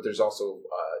lakeshore, but there's also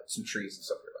some trees and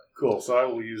stuff like that. Cool. So I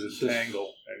will use a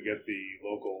tangle and get the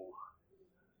local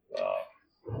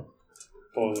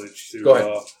foliage to Go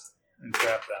ahead.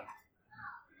 entrap them.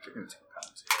 They're gonna take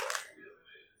pounds.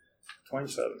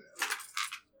 27.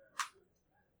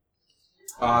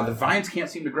 The vines can't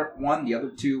seem to grip one. The other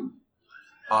 2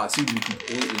 seem to be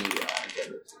completely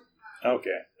dead.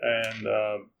 Okay. And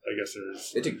I guess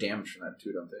there's... They take damage from that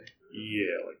too, don't they?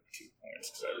 Yeah, like 2 points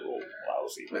because I rolled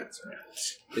lousy. That's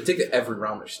right. They take it every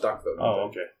round they're stuck, though. Oh,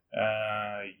 don't they?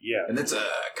 okay. Yeah. And it's a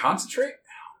concentrate?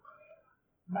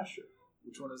 I'm not sure.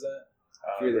 Which one is that?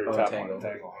 Very the top tangle. one,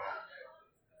 tangle.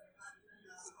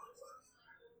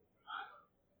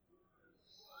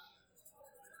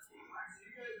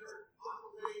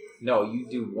 No, you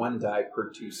do 1 die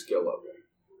per 2 skill level.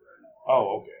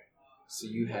 Oh, okay. So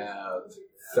you have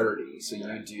 30. So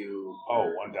you do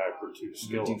 1 die per 2 you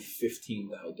skill. do 15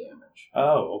 die damage.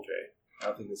 Oh, okay. I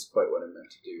don't think that's quite what I meant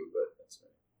to do, but that's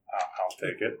right. I'll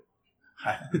take it.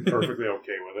 I'm perfectly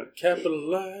okay with it.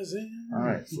 Capitalizing. All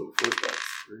right. So the first dice.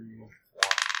 3, 4.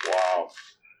 Wow.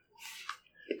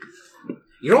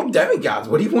 You're all demigods.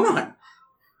 What do you want?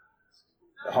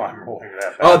 Oh, I'm rolling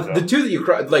that fast. The 2 that you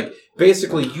like,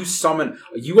 basically, you summon.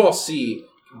 You all see.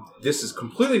 This is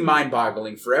completely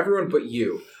mind-boggling for everyone but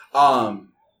you.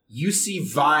 You see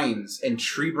vines and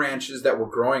tree branches that were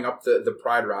growing up the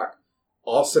Pride Rock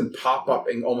all of a sudden pop up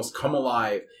and almost come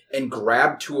alive and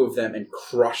grab 2 of them and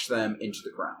crush them into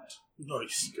the ground.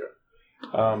 Nice.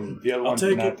 The other one take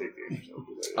did not it. take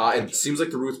damage. It seems like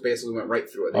the roots basically went right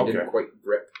through it. They Okay. didn't quite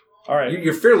grip. All right.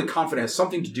 You're fairly confident it has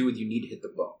something to do with you need to hit the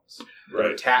bones. They're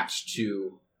Right. attached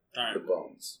to All the right.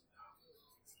 bones.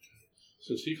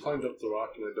 Since he climbed up the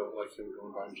rock and I don't like him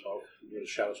going by himself, I'm going to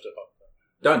shadow step up.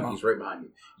 Done. He's right behind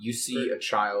you. You see a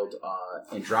child,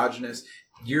 androgynous.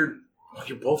 You're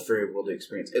both very worldly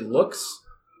experienced. It looks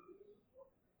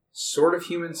sort of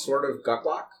human, sort of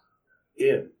Guklock.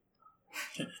 Yeah.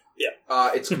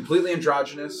 It's completely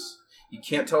androgynous. You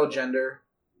can't tell a gender.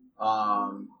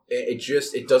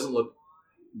 It doesn't look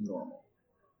normal.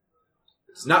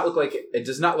 It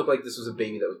does not look like this was a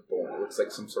baby that was born. It looks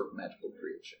like some sort of magical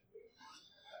creation.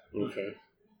 Okay.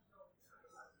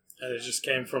 And it just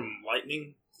came from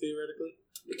lightning, theoretically?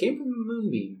 It came from a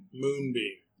moonbeam.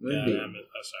 Moonbeam. Moonbeam. Yeah, I'm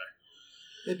sorry.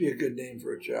 That'd be a good name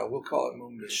for a child. We'll call it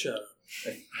Moonbeam. Shut up.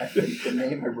 I think the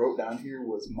name I wrote down here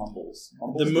was Mumbles.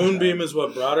 The Moonbeam is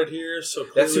what brought it here, so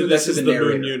That's clearly who this is the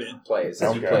narrator Moon Unit. plays.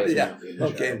 That's who plays the Moonbeam in the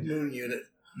Okay, show. Moon Unit.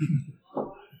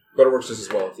 But it works just as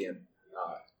well at the end.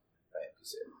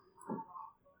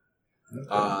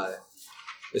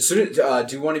 As soon as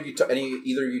do one of you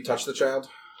either of you touch the child?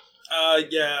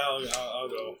 Yeah, I'll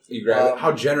go. You grab it.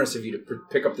 How generous of you to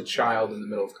pick up the child in the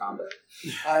middle of combat.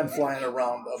 I'm flying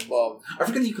around above. I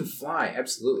forget that you can fly.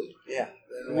 Absolutely. Yeah.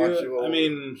 And watch you over. I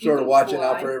mean, sort of watching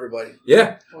out for everybody.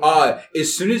 Yeah.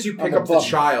 As soon as you pick up the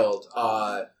child,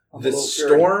 the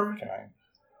storm.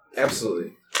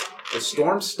 Absolutely. The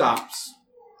storm stops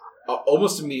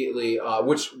almost immediately,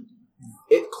 which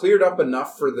it cleared up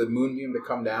enough for the moonbeam to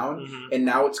come down, and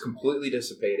now it's completely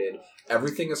dissipated.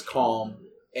 Everything is calm,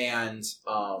 and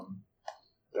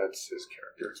That's his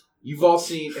character.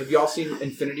 have you all seen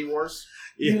Infinity Wars?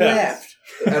 yeah. You laughed.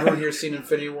 Everyone here's seen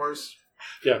Infinity Wars?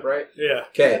 Yeah. Right? Yeah.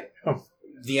 Okay.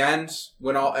 The end,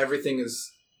 when everything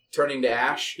is turning to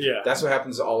ash, Yeah. that's what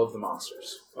happens to all of the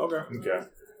monsters. Okay. Okay.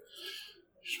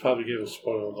 Should probably give a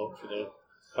spoiler alert for the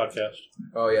podcast.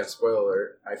 Oh yeah, spoiler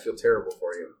alert. I feel terrible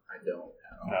for you. I don't.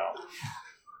 No.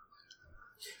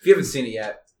 If you haven't seen it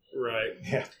yet, Right.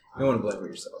 Yeah. you don't want to blame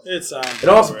yourself. It's on.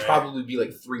 It'll also Blu-ray. probably be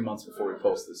like 3 months before we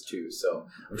post this too, so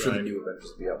I'm sure the Right. new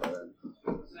Avengers will be out by then.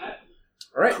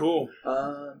 All right. Cool.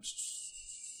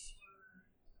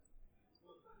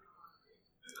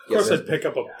 Of course, I'd pick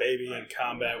up a baby in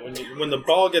combat. When the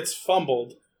ball gets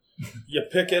fumbled, you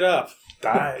pick it up.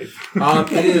 Dive.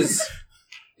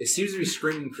 It seems to be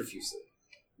screaming profusely.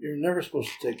 You're never supposed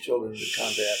to take children to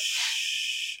combat.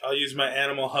 Shh. I'll use my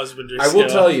animal husbandry I will skill.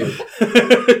 tell you.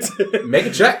 Make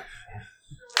a check.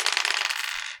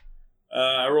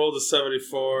 I rolled a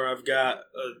 74. I've got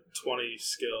a 20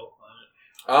 skill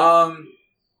on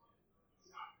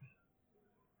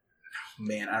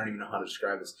Man, I don't even know how to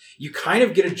describe this. You kind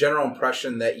of get a general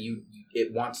impression that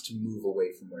it wants to move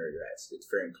away from where you're at. It's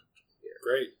very uncomfortable here. it.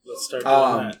 Great. Let's start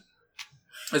doing that.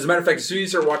 As a matter of fact, as soon as you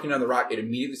start walking down the rock, it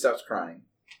immediately stops crying.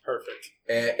 Perfect.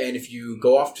 And if you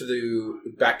go off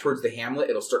back towards the hamlet,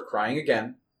 it'll start crying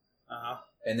again. Uh-huh.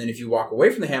 And then if you walk away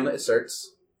from the hamlet, it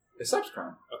stops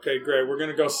crying. Okay, great. We're going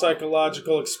to go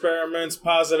psychological experiments,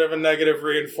 positive and negative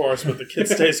reinforcement. The kid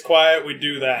stays quiet, we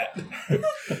do that.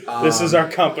 This is our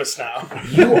compass now.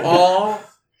 You all,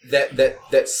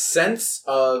 that sense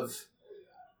of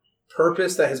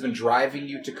purpose that has been driving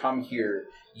you to come here,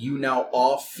 you now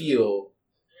all feel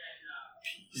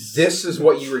this is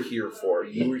what you were here for.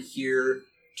 You were here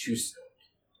to...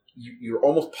 You're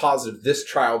almost positive this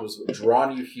child was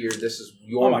drawn you here. This is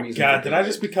your Oh my reason. god, did I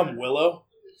just become Willow?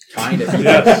 Kind of.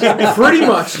 Yes. Pretty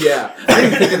much, yeah. I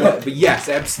didn't think of that, but yes,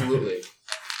 absolutely.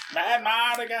 Mad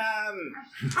Mardigan!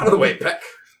 Out of the way, Peck.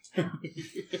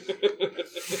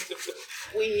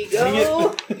 We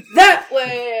go that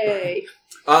way.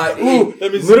 Ooh,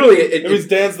 that means, literally, it means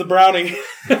Dan's the Browning.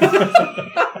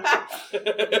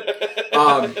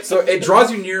 So it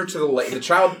draws you near to the lake. The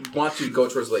child wants you to go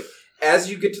towards the lake.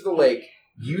 As you get to the lake,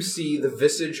 you see the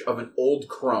visage of an old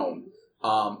crone.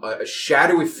 A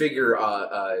shadowy figure,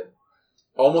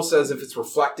 almost as if it's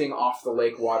reflecting off the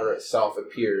lake water itself,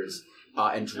 appears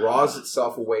and draws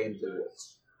itself away into the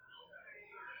woods.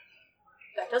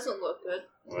 That doesn't look good.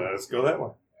 Well, let's go that way.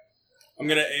 I'm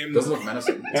gonna aim. Doesn't look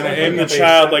menacing. I'm gonna aim the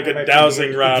child like a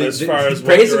dowsing rod as far as what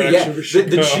basically, direction we should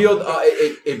the go. shield,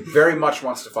 it very much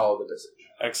wants to follow the visage.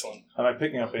 Excellent. Am I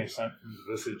picking up any scent from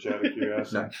the visage out of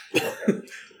curiosity? No. Okay.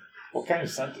 What kind of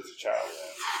scent does a child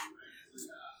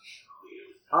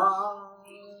have?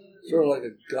 Sort of like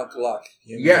a Guklock.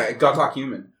 Yeah, a Guklock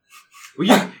human. Well,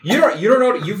 you don't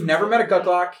know. You've never met a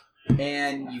Guklock,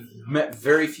 and you've met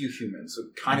very few humans, so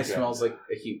it kind of smells like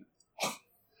a human. Like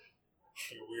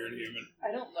a weird human.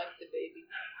 I don't like the baby.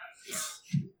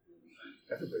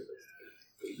 Everybody likes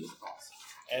the baby. It's awesome.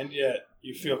 And yet,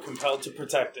 you feel compelled to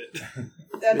protect it.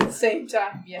 At the same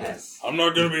time, yes. I'm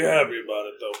not gonna be happy about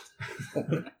it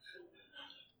though.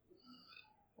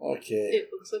 Okay. It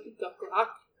looks like a duck rock.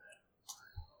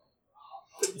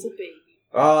 It's a baby.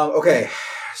 Okay,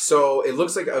 so it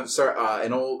looks like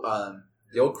an old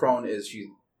the old crone is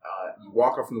you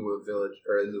walk off from the village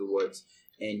or into the woods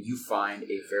and you find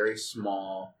a very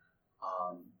small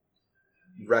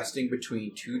resting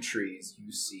between two trees.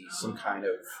 You see some kind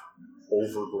of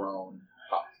overgrown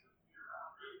hut.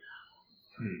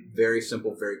 Very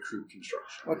simple, very crude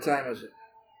construction. What time is it?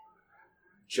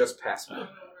 Just past midnight.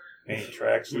 Any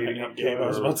tracks leading up to Game. I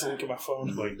was about it? to look at my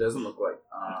phone. It doesn't look like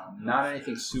not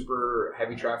anything super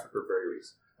heavy traffic or very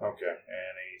recent. Okay.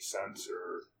 Any sense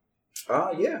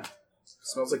or... Yeah.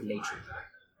 Smells like nature.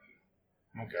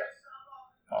 Okay.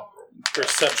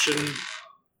 Perception.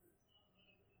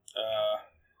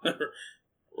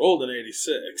 Rolled an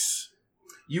 86.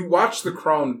 You watch the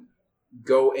crone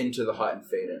go into the hut and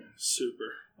fade in. Super.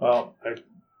 Well,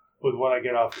 with what I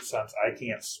get off the sense, I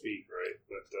can't speak, right?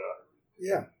 But,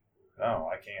 Yeah. no,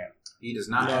 I can't. He does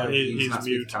not. No, he does he's not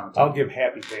speak mute. common I'll tongue. give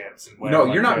happy pants. And wag No,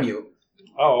 my you're not tail. mute.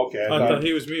 Oh, okay. I thought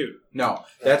he was mute. No,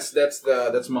 that's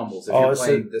mumbles. If Oh, you're it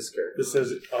playing said- this character. This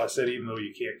says, it said even though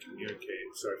you can't communicate,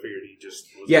 so I figured he just...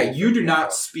 was Yeah, open you do to not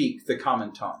talk. speak the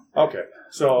common tongue. Okay,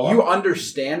 so... You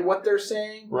understand what they're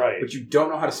saying, right. but you don't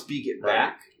know how to speak it Right.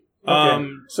 back. Okay.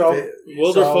 So...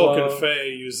 Wilderfolk so, and Fae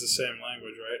use the same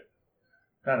language,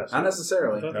 right? Not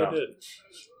necessarily. I thought No. they did.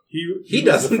 He He was the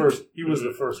doesn't. first. He was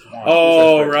the first one.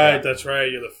 Oh, He was the first right. one. That's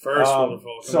right. You're the first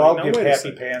Wilderfolk. So I'm I'll like, give no, wait a happy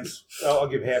second. pants. I'll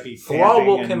give happy Thrall panting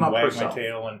woke and him up wag herself. my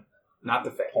tail and Not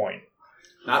the fae. point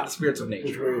Not the spirits of Which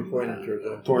nature. way are you pointing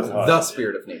towards? towards the hut. The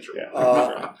spirit of nature.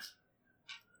 Yeah.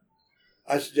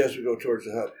 I suggest we go towards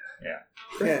the hut.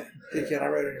 Yeah. Can I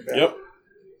write on your back? Yep.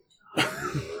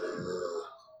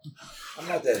 I'm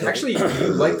not that heavy. Actually,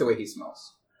 you like the way he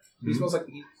smells. He smells like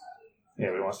he...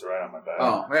 Yeah, he wants to ride on my back.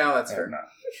 Oh, well, that's Yeah, fair. no.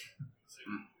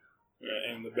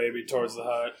 And the baby towards the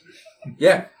hut.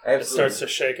 Yeah, It absolutely. starts to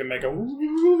shake and make a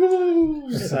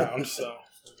woo sound. So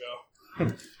we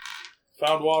go.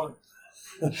 Found water.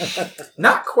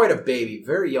 Not quite a baby,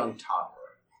 very young toddler.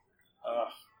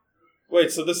 Wait,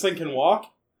 so this thing can walk?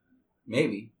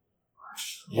 Maybe.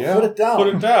 Yeah. Put it down. Put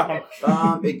it down.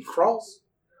 It crawls.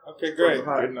 Okay, great. Towards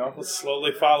the hut. Good enough. Let's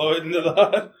slowly follow it into the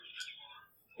hut.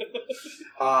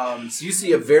 So you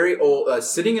see a very old,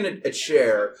 sitting in a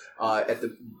chair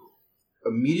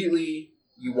immediately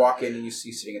you walk in and you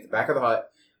see sitting at the back of the hut,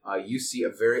 you see a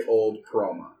very old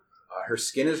Paroma. Her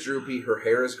skin is droopy, her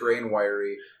hair is gray and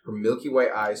wiry, her milky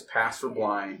white eyes pass for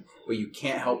blind, but you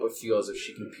can't help but feel as if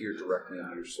she can peer directly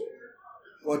into your soul.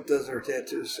 What does her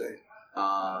tattoo say?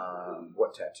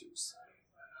 What tattoos?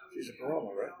 She's a Paroma,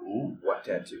 right? What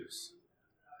tattoos?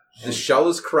 The shell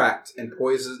is cracked and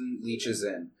poison leaches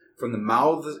in. From the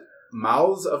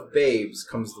mouths of babes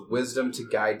comes the wisdom to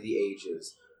guide the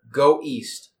ages. Go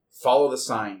east, follow the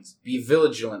signs, be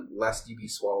vigilant lest you be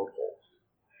swallowed whole.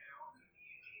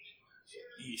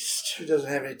 East. She doesn't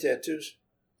have any tattoos.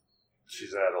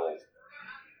 She's that old.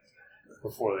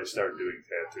 Before they start doing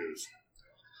tattoos.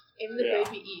 Aim the Yeah.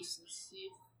 baby east and see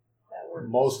if that works.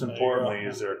 Most There you importantly, go.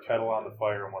 is there a kettle on the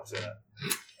fire and what's in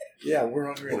it? Yeah, we're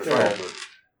hungry. Or and a tired. cauldron?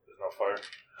 There's no fire?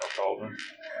 No cauldron?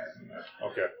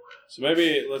 Okay. So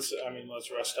maybe let's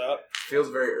rest up. Feels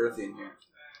very earthy in here.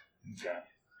 Okay.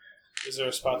 Is there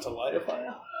a spot to light a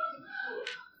fire?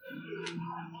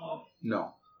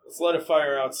 No. Let's light a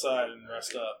fire outside and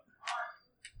rest up.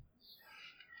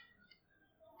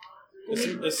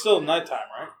 It's still nighttime,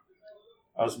 right?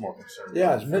 I was more concerned.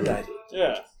 Yeah, about it's the food. midnight.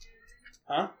 Yeah.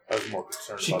 Huh? I was more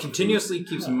concerned She about the continuously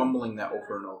keeps mumbling that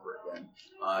over and over again.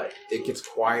 It gets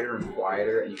quieter and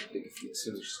quieter, and you think it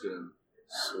seems like she's getting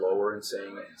slower in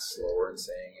saying it and slower in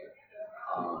saying it.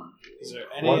 Is there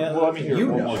food. any Well, let me hear You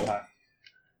it one know. more time.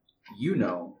 You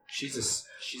know, she's a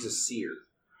seer.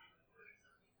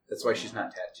 That's why she's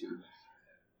not tattooed.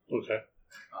 Okay.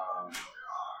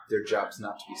 Their job's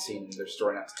not to be seen, and their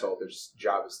story not to tell. Their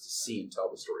job is to see and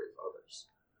tell the story of others.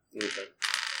 Okay.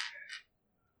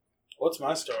 What's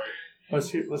my story? Let's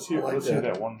hear I like that.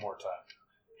 that one more time.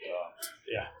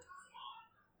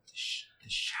 The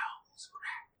shell is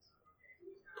cracked.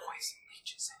 Poison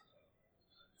leaches in.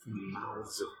 From the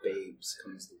mouths of babes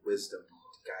comes the wisdom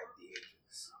to guide the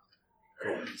ages.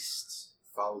 Go east,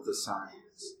 follow the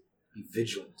signs, be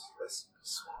vigilant lest you be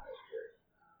swallowed.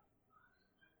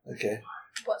 Okay.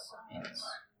 What signs?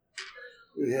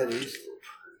 We had east.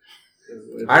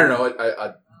 I don't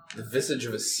know. The visage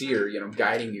of a seer,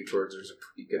 guiding you towards her is a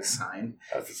pretty good sign.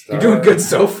 That's a You're start. doing good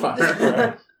so far.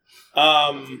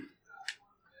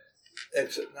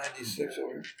 Exit 96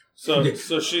 over. So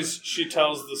she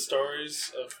tells the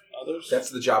stories of others. That's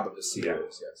the job of a seer.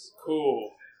 Yes.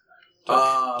 cool.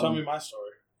 Tell me my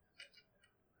story.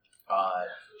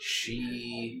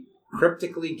 She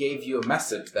cryptically gave you a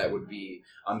message that would be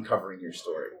uncovering your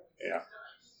story. Yeah.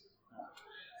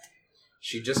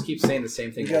 She just keeps saying the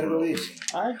same thing. You gotta over and go over east.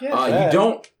 again. I get that. You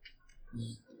don't.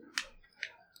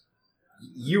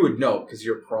 You would know because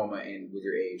you're Chroma and with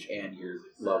your age and your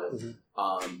level.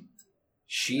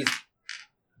 She's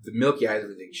the Milky Eyes,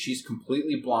 everything. She's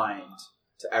completely blind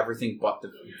to everything but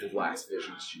the last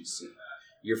visions she's seen.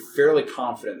 You're fairly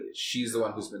confident that she's the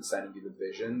one who's been sending you the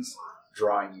visions,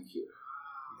 drawing you here.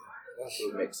 It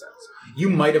would make sense. You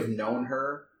might have known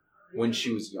her when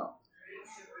she was young.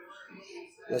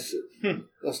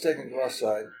 Let's take and go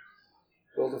outside.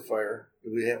 Build a fire.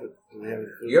 Do we have it?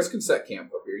 You guys can set camp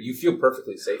up here. You feel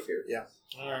perfectly safe here. Yeah.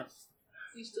 All right.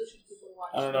 We still should keep a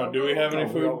watch. I don't know. Do we have any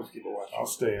We food? always keep a watch. I'll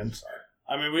stay inside.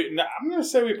 I mean, I'm going to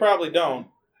say we probably don't.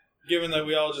 Given that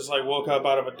we all just like woke up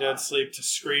out of a dead sleep to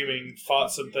screaming,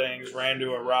 fought some things, ran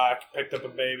to a rock, picked up a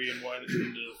baby, and went into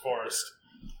the forest.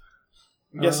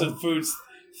 I'm guessing food's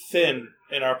thin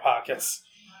in our pockets.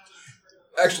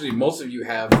 Actually, most of you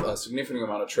have a significant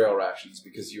amount of trail rations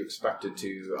because you expected to,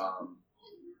 you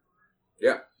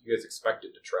guys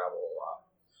expected to travel a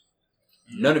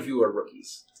lot. None of you are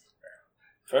rookies.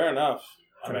 Fair enough.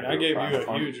 I Can mean, I I go gave find you a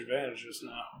fun? huge advantage just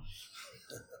now.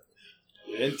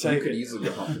 You didn't You take could it. easily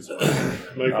go home as well.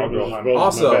 Mike I'll go was hunt. well in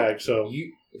Also, my bag, so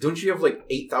don't you have like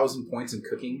 8,000 points in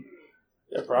cooking?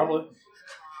 Yeah, probably.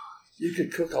 You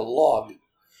could cook a log.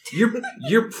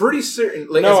 You're pretty certain.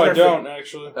 Like, No, as a I matter of don't, fact,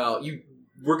 actually.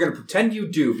 We're gonna pretend you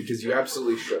do because you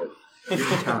absolutely should. You're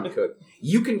the town cook.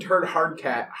 You can turn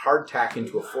hardtack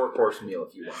into a 4-course meal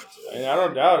if you wanted I to. mean, I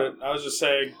don't doubt it. I was just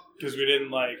saying, because we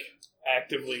didn't,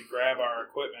 actively grab our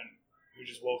equipment. We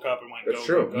just woke up and went, That's go,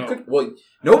 true. go, You go. could. Well,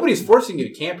 nobody's forcing you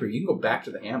to camp here. You can go back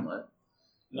to the hamlet.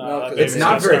 No, No, that 'cause baby's it's not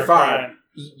gonna very start far. crying.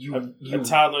 You A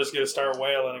toddler's going to start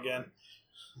wailing again.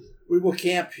 We will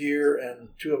camp here, and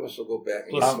two of us will go back.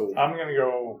 And get Listen, food. I'm going to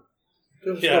go.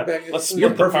 Two of us Yeah, go back and get let's food. You're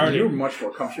split the perfect. party. You're much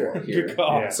more comfortable Sure. here. Good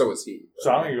call. Yeah. So is he.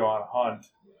 So I'm going to go on a hunt.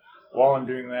 While I'm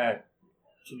doing that,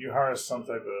 can you harness some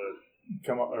type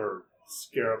of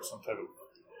scare up some type of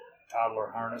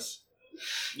toddler harness?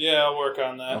 Yeah, I'll work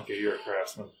on that. Okay, you're a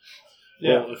craftsman.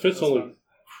 Yeah, well, if it's that's only fine.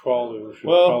 crawling, we should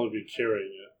Well- probably be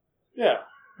carrying it. Yeah.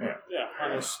 Yeah.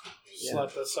 I'll just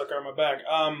slap that sucker on my back.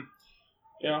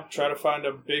 Try to find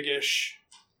a biggish,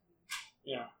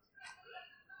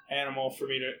 animal for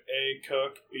me to A,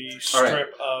 cook, B,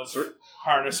 strip of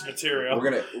harness material.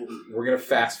 We're gonna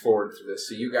fast forward through this.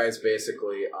 So you guys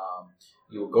basically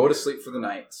you will go to sleep for the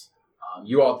night.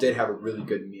 You all did have a really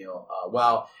good meal.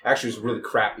 Actually, it was a really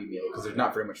crappy meal because there's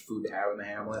not very much food to have in the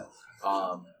hamlet.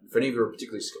 If any of you are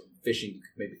particularly skilled in fishing, you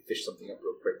could maybe fish something up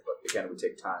real quick, but again, it would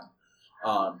take time.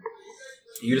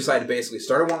 You decide to basically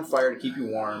start a warm fire to keep you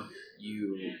warm.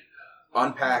 You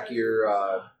unpack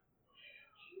your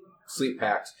sleep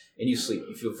packs, and you sleep.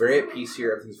 You feel very at peace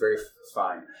here. Everything's very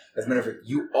fine. As a matter of fact,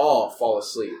 you all fall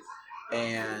asleep,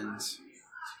 and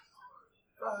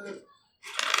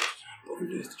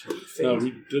No,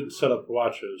 we did set up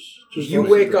watches. you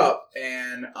wake up,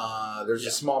 and there's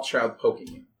a small child poking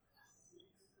you.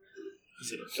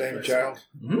 Is it a Same child?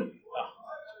 Mm-hmm.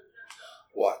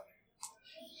 What?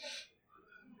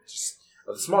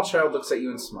 The small child looks at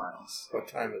you and smiles. What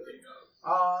time is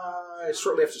it?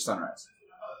 Shortly after sunrise.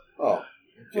 Oh.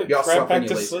 Good. Y'all Crap slept back in your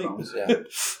to lazy sleep. bones. Yeah.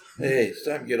 Hey, it's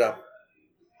time to get up.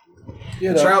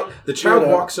 Get The up. child Get up.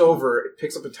 walks over,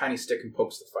 picks up a tiny stick, and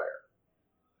pokes the fire.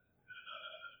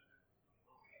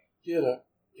 Get up.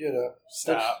 Get up.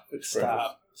 Stop. Fix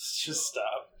Stop. Just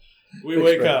stop. We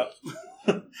wake up.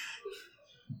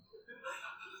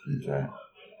 Okay.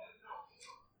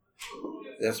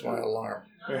 That's my alarm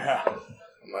Yeah.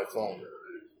 on my phone.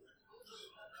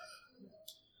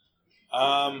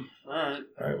 All right.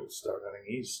 All right, let's start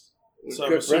heading east. We So I'm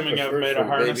cook assuming breakfast I've first made a for the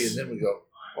baby, harness. and then we go.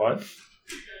 What?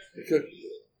 We cook.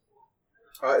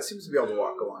 It seems to be able to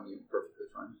walk along you perfectly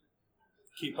fine.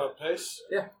 Keep up pace.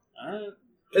 Yeah. All right.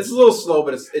 It's a little slow,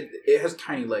 but it has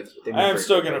tiny legs. But they move I am very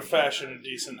still quickly. going to fashion a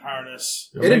decent harness.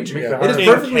 It Make is the it is It is harness- In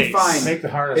perfectly case. fine. Make the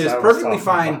harness. It is I was perfectly talking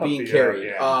fine about being the, carried.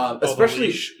 yeah. Especially the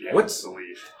leash. Yeah, what's the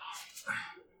leash?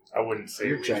 I wouldn't say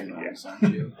you're leash, ginormous, but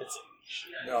aren't you? It's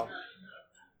No.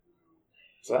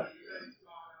 What's that?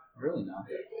 Really not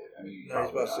that big. I mean, you No,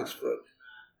 he's probably about are. 6 foot.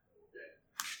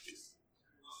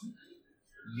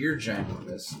 You're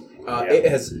ginormous. Yeah.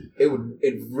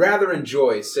 It rather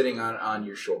enjoy sitting on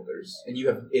your shoulders, and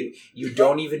you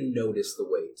don't even notice the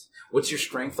weight. What's your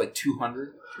strength? Like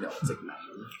 200? No, it's like 90.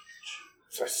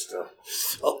 So still.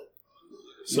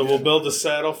 So we'll build a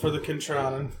saddle for the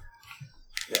Contronin.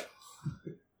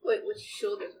 Wait, which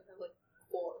shoulders? I have like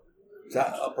 4. It's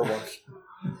not upper ones.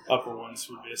 Upper ones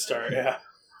would be a start, yeah.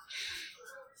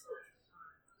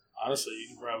 Honestly,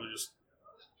 you could probably just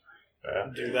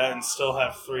do that and still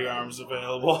have 3 arms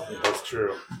available. That's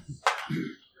true.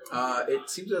 It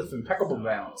seems to have impeccable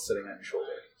balance sitting on your shoulder.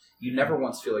 You never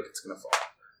once feel like it's going to fall.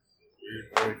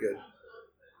 Very good.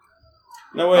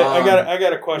 No, wait, I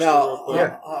got a question real Now,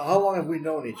 quick. how long have we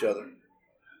known each other?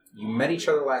 You met each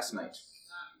other last night.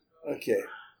 Okay.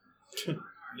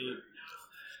 Neat.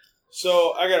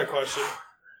 So, I got a question.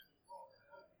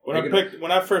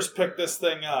 When I first picked this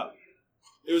thing up,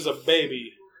 it was a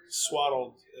baby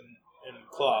swaddled in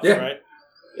cloth, Yeah. right?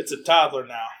 It's a toddler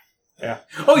now. Yeah.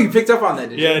 Oh, you picked up on that,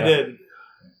 did you? Yeah, I did.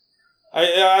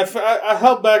 I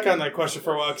held back on that question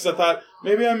for a while because I thought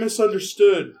maybe I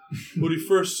misunderstood what he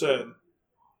first said.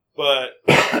 But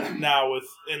now,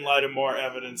 in light of more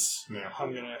evidence,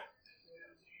 I'm gonna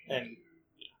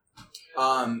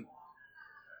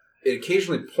It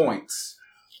occasionally points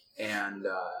and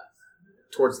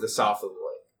towards the south of the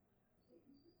lake.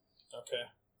 Okay.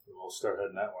 We'll start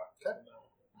heading that way.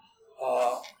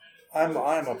 I'm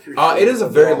appreciative. It is a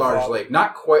of very the large Allfather. lake.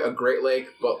 Not quite a great lake,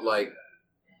 but like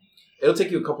it'll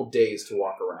take you a couple days to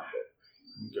walk around it.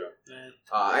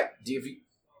 Okay.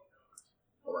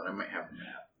 Hold on, I might have a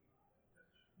map.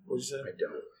 What'd you say? I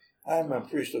don't. I'm a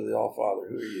priest of the Allfather.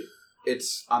 Who are you?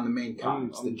 It's on the main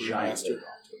continent. It's the giant master. lake.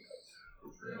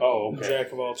 Oh, okay.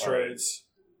 Jack of all trades.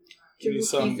 Give me General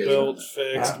something Keithian. built,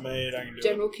 fixed, made. I can do it.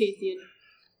 General Keithian.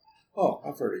 Oh,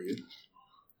 I've heard of you.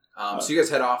 So you guys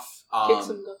head off. Kick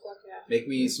some duck like that. Make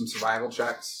me some survival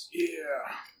checks. Yeah.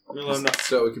 We'll have enough-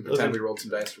 So we can pretend we rolled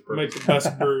some dice for Make purpose.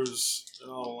 the best brews in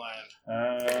all the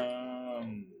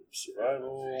land.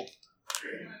 Survival.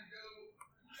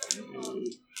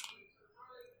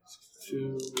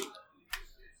 2,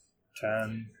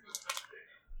 10,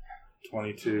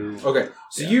 22. Okay,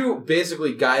 so you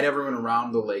basically guide everyone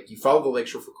around the lake. You follow the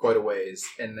lakeshore for quite a ways,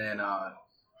 and then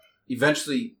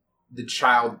eventually the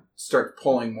child starts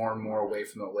pulling more and more away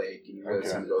from the lake, and you realize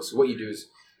it's time to go. So what you do is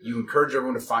you encourage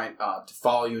everyone to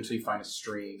follow you until you find a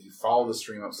stream. You follow the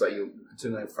stream up so that you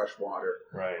continually have fresh water.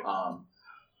 Right.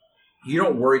 You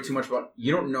don't worry too much about.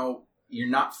 You don't know. You're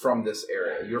not from this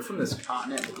area. You're from this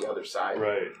continent to the other side.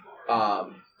 Right.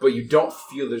 But you don't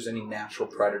feel there's any natural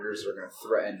predators that are going to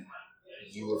threaten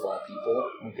you of all people.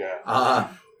 Okay.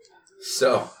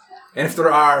 And if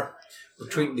there are,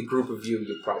 between the group of you'll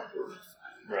probably.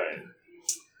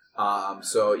 Right.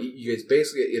 So you guys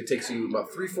basically, it takes you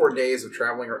about 3-4 days of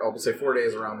traveling, or I'll say 4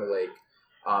 days around the lake,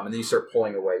 and then you start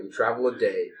pulling away. You travel a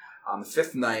day. On the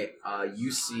 5th night,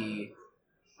 you see,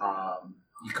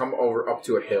 you come up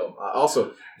to a hill.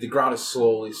 Also, the ground is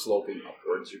slowly sloping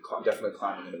upwards. You're definitely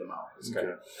climbing into the mountains.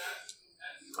 Okay.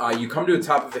 You come to the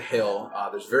top of a hill.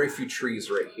 There's very few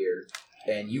trees right here,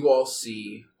 and you all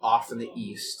see off in the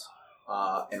east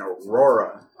an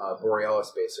aurora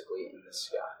borealis, basically in the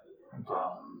sky.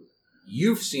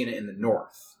 You've seen it in the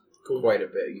north quite a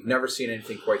bit. You've never seen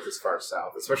anything quite this far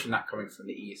south, especially not coming from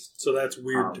the east. So that's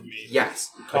weird to me. Yes.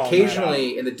 Calling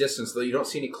Occasionally in the distance, though you don't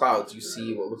see any clouds, you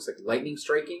see what looks like lightning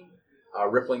striking,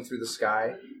 rippling through the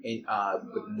sky, and,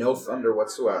 with no thunder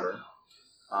whatsoever.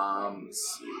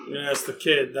 Yeah, it's the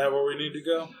kid. That where we need to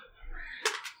go?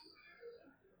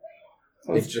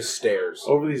 It just stares.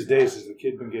 Over these days, has the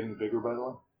kid been getting bigger, by the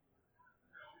way?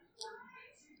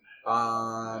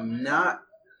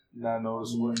 Not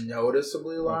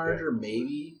noticeably larger,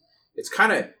 maybe. It's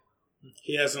kind of...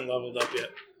 He hasn't leveled up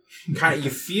yet. You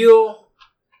feel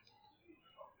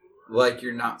like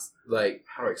you're not, like,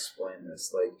 how do I explain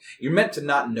this? Like, you're meant to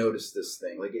not notice this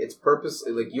thing. Like, its purpose,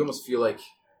 like, you almost feel like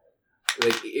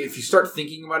if you start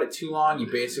thinking about it too long, you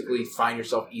basically find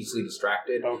yourself easily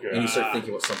distracted, and you start thinking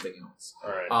about something else.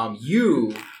 All right.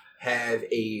 You have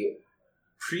a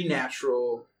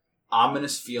preternatural,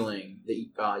 ominous feeling that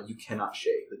you cannot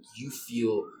shake. Like, you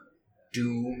feel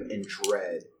doom and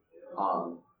dread,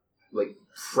 like,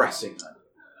 pressing on you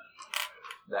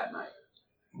that night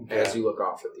as you look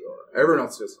off at the aura. Everyone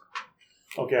else goes.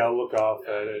 Okay, I'll look off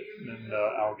at it, and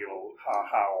I'll give a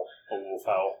howl, a wolf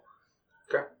howl.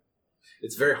 Okay.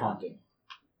 It's very haunting.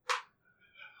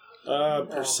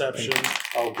 Perception.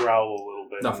 I'll growl a little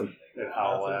bit. Nothing. And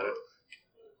howl at it.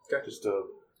 Okay. Just to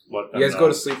let them You guys know. go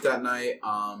to sleep that night.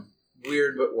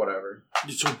 Weird, but whatever.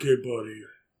 It's okay, buddy.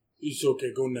 It's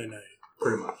okay. Go night-night.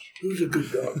 Pretty much. Who's a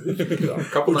good dog? Who's a good dog?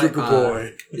 Couple Who's a nights. good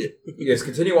boy? You guys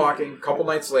continue walking. Couple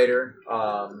nights later,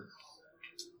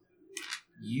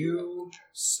 you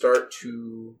start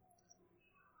to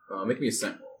make me a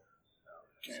scent roll.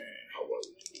 Okay. How was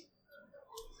it?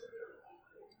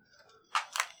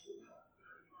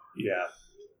 Yeah.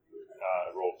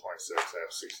 I rolled 26. I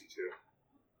have 62.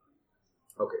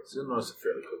 Okay, so you'll notice it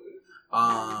fairly quickly.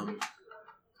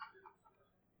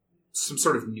 some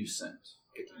sort of new scent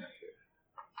picking up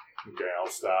here. Okay,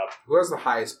 I'll stop. Who has the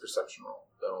highest perception roll?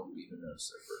 That'll be who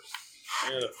notices it first.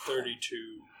 I got a 32.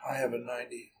 I have a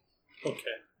 90. Okay.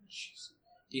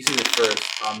 You see it first.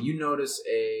 You notice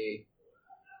a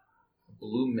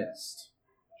blue mist.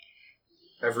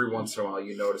 Every once in a while,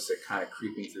 you notice it kind of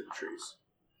creeping through the trees.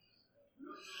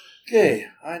 Okay,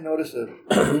 I noticed a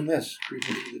blue mist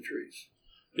creeping through the trees.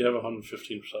 You have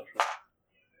 115 perception.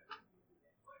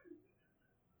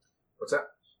 What's that?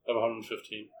 I have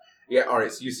 115. Yeah,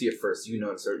 alright, so you see it first. You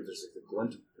notice there's like a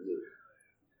glint of blue.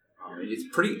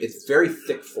 It's very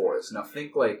thick forest. Now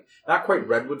think like, not quite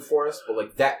redwood forest, but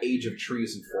like that age of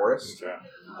trees and forest. Okay.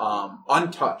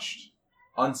 Untouched,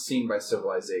 unseen by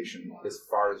civilization, as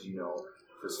far as you know,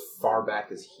 for as far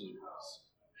back as he knows.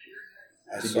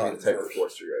 I To saw give you it the type of first.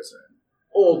 forest you guys are in.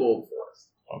 Old forest.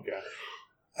 Okay.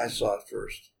 I saw it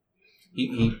first.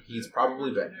 He's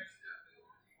probably been here.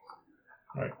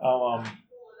 All right.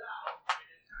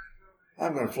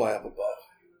 I'm going to fly up above.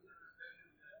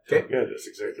 Okay. Good. That's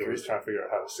exactly what I was trying to figure out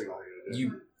how to signal you to do.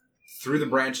 You, through the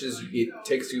branches, it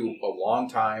takes you a long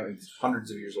time, and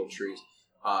hundreds of years old trees.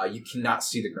 You cannot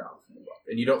see the ground from above.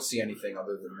 And you don't see anything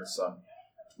other than the sun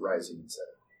rising and setting.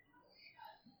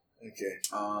 Okay.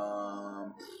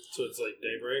 So it's like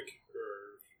daybreak?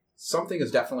 Or Something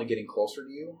is definitely getting closer to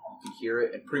you. You can hear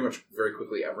it, and pretty much very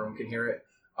quickly everyone can hear it.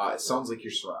 It sounds like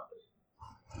you're surrounded.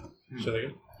 Say that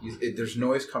again? There's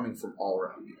noise coming from all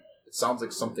around you. It sounds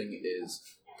like something is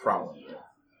prowling you.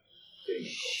 Getting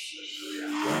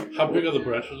close. How big are the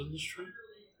branches in this tree?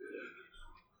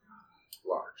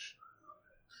 Large.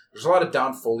 There's a lot of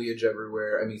down foliage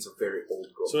everywhere. I mean, it's a very old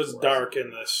growth. so it's forest. dark in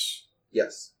this.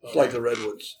 Yes. It's like the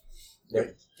redwoods.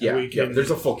 Right? Yeah, We can-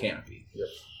 there's a full canopy. Yep.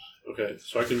 Okay,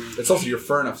 so I can It's also, you're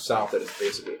far enough south that it's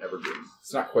basically evergreen.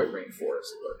 It's not quite rainforest,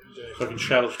 but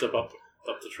shadow step up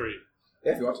the tree.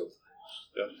 yeah, if you want to.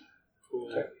 Cool.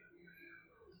 Okay.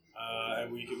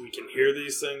 And we can hear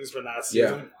these things but not see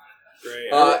Yeah. them?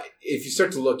 Great. If you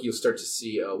start to look, you'll start to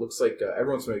see, looks like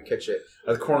every once in a while you catch it,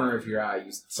 at the corner of your eye,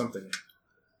 you see something.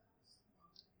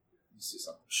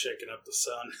 Shaking up the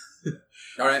sun.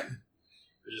 Alright.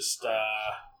 Just,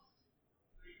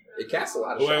 It casts a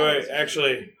lot of wait, shadows.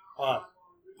 actually, hold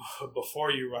on.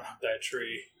 Before you run up that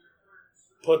tree,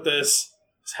 put this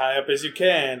as high up as you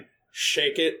can,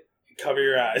 shake it, and cover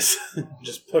your eyes.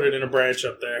 Just put it in a branch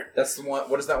up there. That's the one.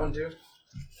 What does that one do?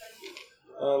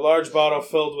 A large bottle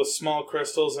filled with small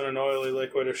crystals and an oily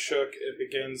liquid is shook. It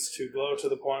begins to glow to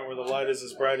the point where the light is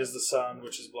as bright as the sun,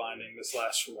 which is blinding. This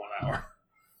lasts for 1 hour.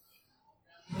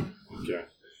 Okay.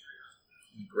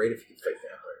 Great if you could fight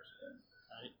vampires.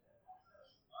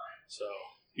 So,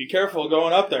 be careful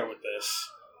going up there with this.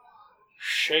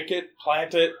 Shake it,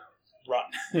 plant it, run.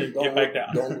 Get back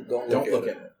down. Don't Don't look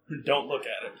at it. Don't look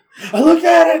at it. I look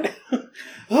at it!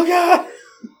 Oh God!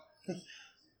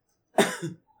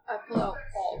 I pull out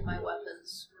all of my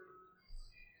weapons.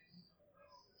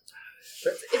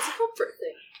 It's a comfort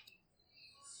thing.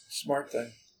 Smart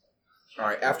thing.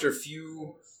 Alright, after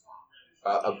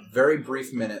a very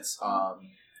brief minutes,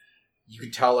 you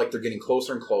can tell like they're getting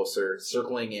closer and closer,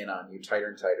 circling in on you tighter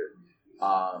and tighter.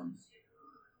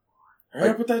 Hurry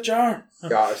up with that jar!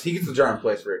 Gosh, he gets the jar in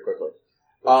place very quickly.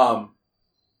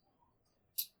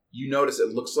 You notice it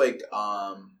looks like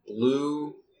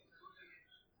blue.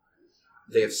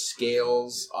 They have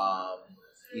scales,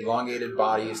 elongated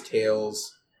bodies,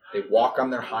 tails. They walk on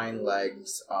their hind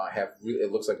legs.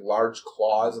 It looks like large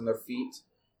claws on their feet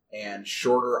and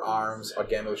shorter arms.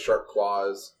 Again, with sharp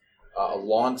claws, a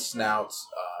long snout,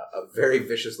 a very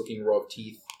vicious-looking row of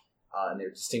teeth, and they're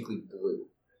distinctly blue.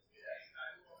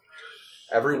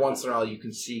 Every once in a while, you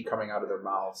can see coming out of their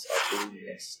mouths a blue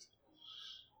mist.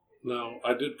 Now,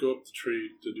 I did go up the tree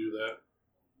to do that.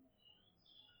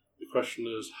 The question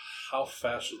is, how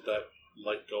fast did that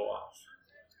light go off?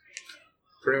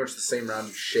 Pretty much the same round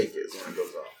you shake it when it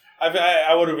goes off.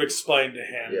 I would have explained to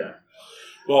him. Yeah.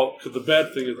 Well, because the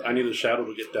bad thing is I need a shadow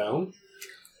to get down.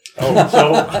 Oh,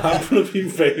 so I'm going to be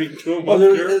fading to him Well,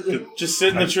 up there- here. Just sit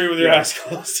in the tree with your eyes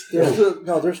closed.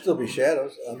 There'll still be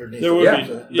shadows underneath. There would Yeah. be.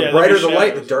 The Yeah, brighter there'll the be light,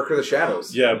 the shadows. darker the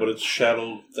shadows. Yeah, but it's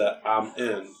shadow that I'm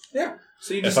in. Yeah.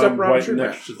 So you If just step I'm around right the tree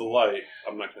next branch. to the light,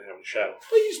 I'm not going to have a shadow.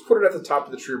 Well, you just put it at the top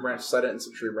of the tree branch, set it in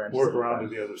some tree branches. Work around to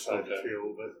the other side of the Okay. tree a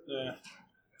little bit. Yeah.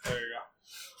 There you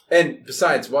go. And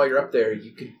besides, while you're up there,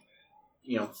 you could,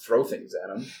 throw things at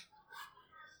them.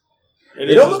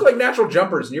 They don't look like natural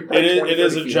jumpers, and you're probably 20, It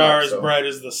is 30 a feet jar up, as so- bright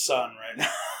as the sun right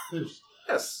now.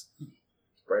 Yes. The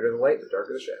brighter the light, the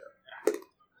darker the shadow.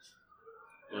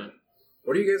 Right.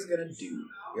 What are you guys going to do? You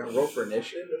going to roll for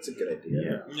initiative? That's a good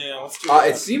idea. Yeah, let's do that.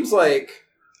 It seems like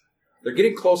They're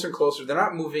getting closer and closer. They're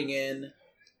not moving in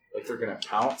like they're going to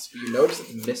pounce, but you notice that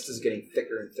the mist is getting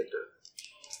thicker and thicker.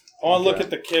 I want to look at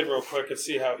the kid real quick and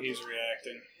see how he's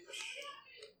reacting.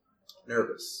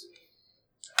 Nervous.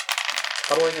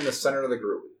 Huddling in the center of the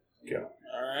group. Yeah.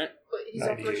 All right. Wait, he's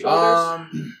up your 98.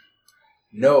 shoulders.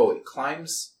 No, it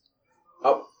climbs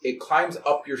up. It climbs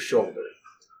up your shoulder.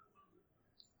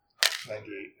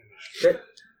 98. Okay.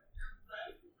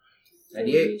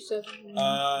 98. 47.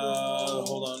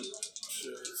 Hold on.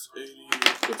 It's 80.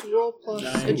 It's roll plus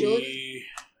agility.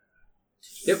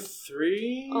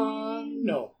 93?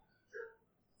 No.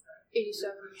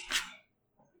 87.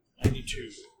 92.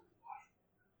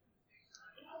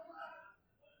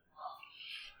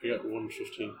 You got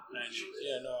 115. 90.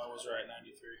 Yeah, no, I was right.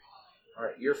 93. All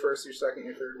right, your first, your second,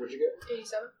 your third. What'd you get?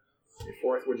 87. Your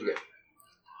fourth. What'd you get?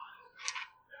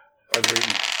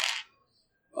 Agreed.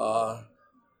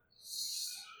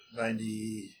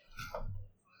 90.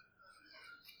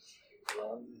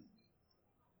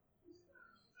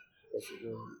 What's she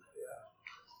doing?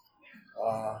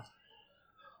 Yeah.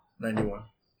 91.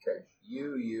 Okay.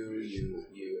 You.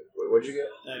 What'd you get?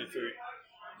 93.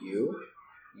 You.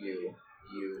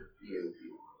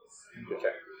 Okay.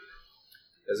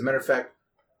 As a matter of fact,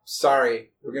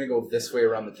 sorry, we're gonna go this way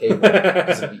around the table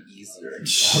because it'll be easier.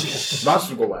 Monsters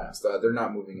will go last. They're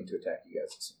not moving in to attack you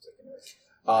guys. It seems like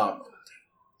anyway.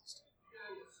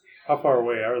 How far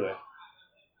away are they?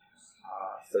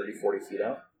 30, 40 feet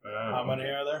out. How many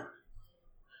are there?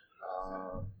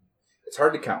 It's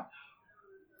hard to count.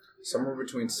 Somewhere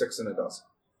between 6 and a dozen.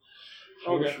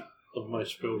 How much of my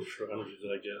spiritual energy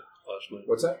did I get last night?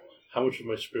 What's that? How much of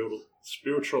my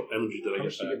spiritual energy did I How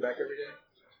much do you get get back? back every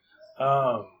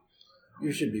day?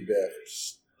 You should be back.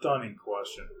 Stunning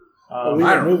question. We've I been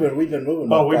don't know. moving. We've been moving.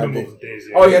 Oh, about we've 5 been days. moving days.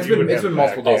 Oh yeah, it's You been would have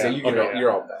multiple back. days. Oh, Yeah, yeah. Okay,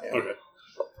 you're all back. Yeah. Okay.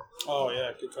 Oh,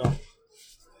 yeah, good call.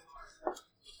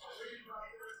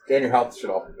 And your health should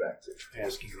all be back too.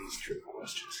 Asking these trick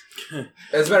questions.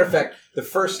 As a matter of fact, the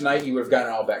first night you would have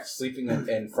gotten all back sleeping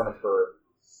in front of her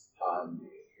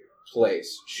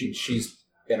place. She's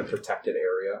in a protected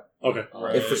area. Okay.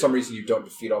 Right. If for some reason you don't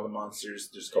defeat all the monsters,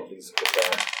 there's a couple things with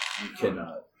that. You can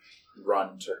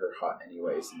run to her hut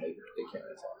anyways, and they can't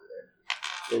attack you there.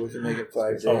 So we can make it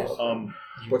 5 days. You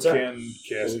What's that? can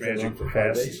cast So we can magic run for 5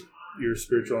 past days? your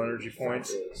spiritual energy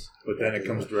points, but then it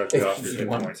comes directly If off your you hit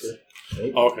want points. to.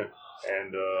 Maybe. Oh, okay.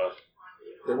 And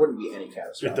There wouldn't be any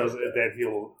catastrophic. it doesn't.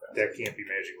 That can't be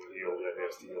magically healed. That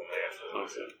has to heal naturally.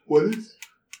 Okay. What is?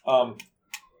 I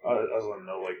was want to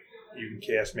know, like, you can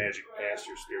cast magic past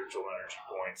your spiritual energy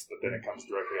points, but then it comes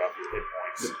directly off your hit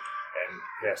points and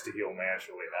has to heal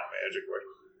naturally, not magically.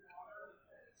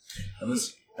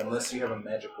 Unless you have a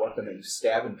magic weapon and you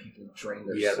stab and people drain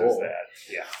their Yeah, soul. there's that.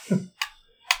 Yeah,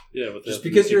 Yeah, but Just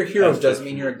because you're a hero doesn't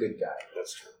mean you're a good guy.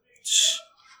 that's true.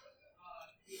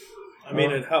 I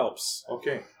mean, it helps.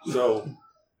 Okay, so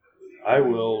I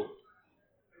will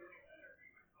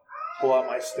pull out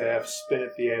my staff, spin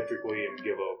it theatrically, and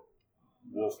give a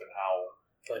wolf and howl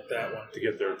Like that one. to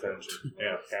get their attention.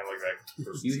 Yeah, kind of like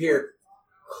that. You hear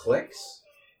clicks?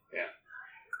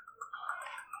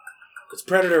 It's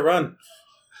Predator, run.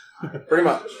 Pretty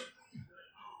much.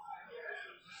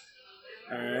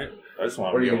 Alright. I just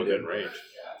want What to are be you within gonna do? range.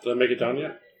 Did I make it down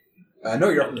yet? No,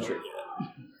 you're up in the tree.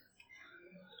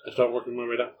 I start working my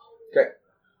way down. Okay.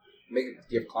 Do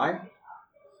you have climb?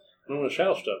 I'm a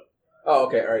shadow step. Oh,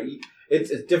 okay. All right. It's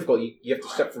difficult. You have to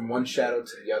step from one shadow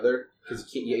to the other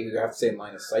because you have to stay in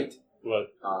line of sight. What?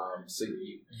 So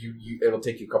you it'll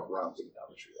take you a couple rounds to get down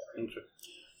the tree. Okay.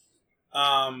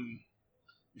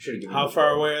 You should have given. How me far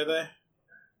away are they?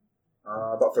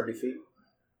 About 30 feet.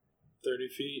 30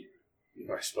 feet.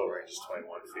 My spell range is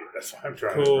 21 feet. That's why I'm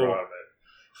trying Cool. to draw on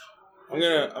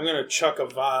it. I'm gonna chuck a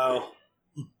vial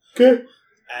Okay.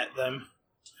 at them.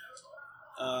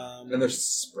 And they're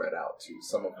spread out too.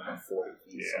 Some of them are 40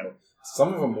 feet. Yeah.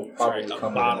 Some of them will probably Sorry, a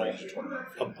come bottle. within range of 20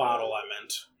 A bottle, I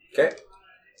meant. Okay.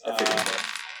 I figured Uh, that.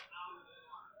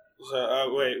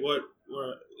 So, wait, what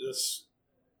this?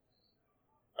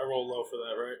 I rolled low for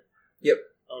that, right? Yep.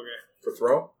 Okay, For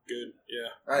throw? good. Yeah,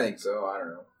 I think so. I don't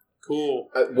know. cool.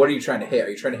 What are you trying to hit?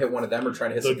 Are you trying to hit one of them or trying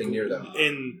to hit The- something near them?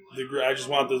 I just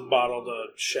want this bottle to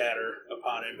shatter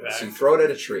upon impact. So you throw it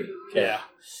at a tree. Okay. Yeah,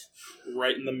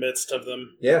 right in the midst of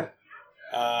them. Yeah.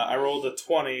 I rolled a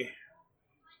 20.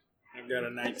 I've got a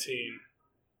 19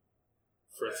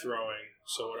 for throwing,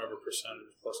 so whatever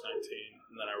percentage plus 19,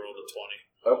 and then I rolled a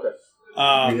 20.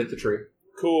 Okay. You hit the tree.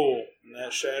 Cool. And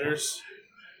that shatters.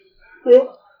 Yeah.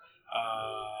 Hold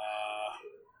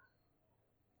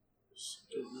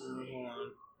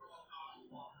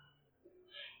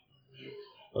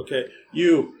on. Okay,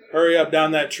 you hurry up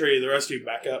down that tree. The rest of you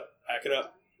back up. Back it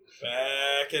up.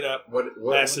 Back it up. What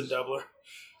Acid doubler.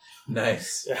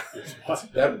 Nice. Yeah.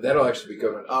 That'll actually be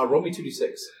good. Roll me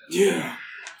 2d6. Yeah.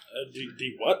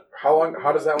 D what? How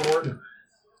does that one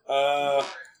work?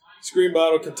 Screen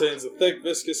bottle contains a thick,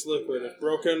 viscous liquid. If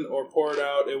broken or poured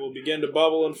out, it will begin to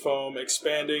bubble and foam,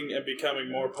 expanding and becoming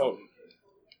more potent.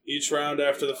 Each round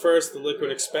after the first, the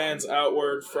liquid expands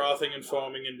outward, frothing and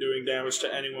foaming and doing damage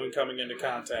to anyone coming into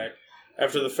contact.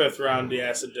 After the 5th round, the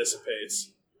acid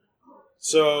dissipates.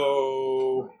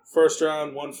 So, first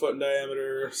round, 1 foot in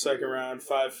diameter. Second round,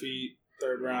 5 feet.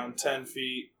 Third round, 10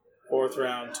 feet. Fourth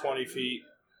round, 20 feet.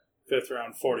 Fifth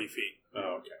round, 40 feet.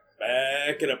 Oh, okay.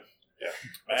 Back it up. Yeah.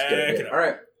 Back it up. All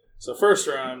right. So first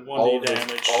round, 1d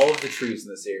damage. All of the trees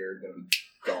in this area are going to be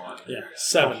gone. Yeah,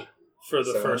 7 for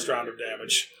the 7. first round of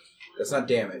damage. That's not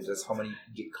damage. That's how many you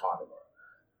get caught in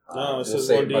it. No, it we'll says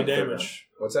say 1d about the third damage. round.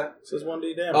 What's that? It says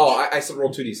 1d damage. Oh, I said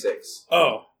roll 2d6.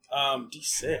 Oh,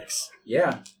 d6.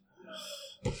 Yeah.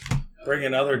 Bring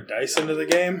another dice into the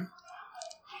game.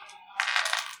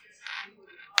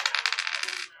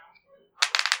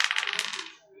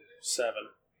 Seven.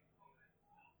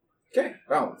 Okay.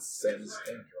 Wow, it's the same as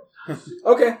damage roll.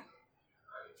 Okay.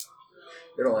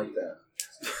 You don't like that.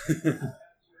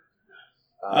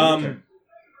 Okay.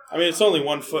 I mean, it's only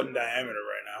 1 foot in diameter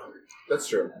right now. That's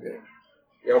true.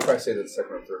 Yeah, I'll probably say that the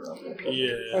second or third round.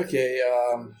 Yeah. Okay,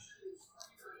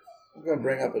 I'm going to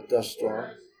bring up a dust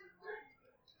storm.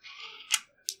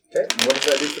 Okay, and what does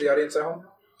that do for the audience at home?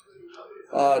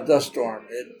 Dust storm.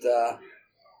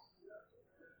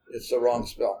 It's the wrong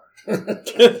spell.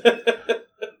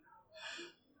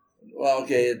 Well,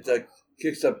 okay, it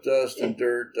kicks up dust and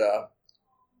dirt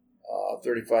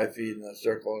 35 feet in a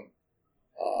circle.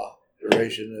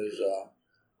 Duration is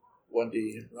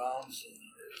 1d rounds.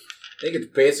 I think it's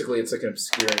like an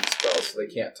obscuring spell, so they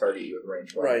can't target you with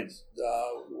ranged weapons.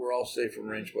 Right. We're all safe from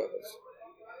ranged weapons.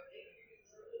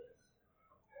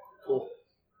 Cool.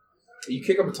 You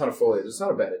kick up a ton of foliage. It's not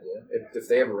a bad idea. If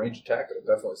they have a ranged attack, it'll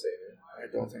definitely save you. I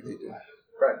don't think they do.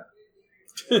 Right.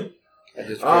 I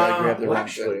just grabbed the wrong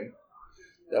actually, thing.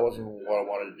 That wasn't what I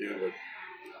wanted to do, but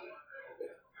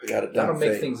I got it done. That'll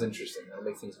make things interesting. That'll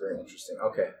make things very interesting.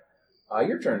 Okay.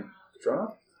 Your turn,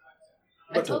 Katrona.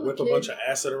 About to whip a bunch of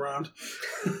acid around.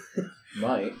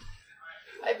 Might.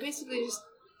 I basically just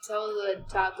tell the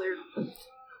toddler,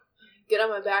 get on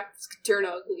my back, this could turn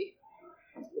ugly.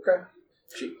 Okay.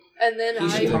 And then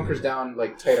She hunkers down,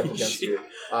 like, tight up against you.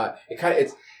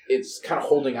 It's kind of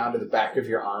holding onto the back of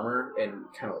your armor and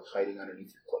kind of like hiding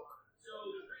underneath your cloak.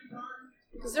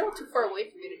 Because they're all too far away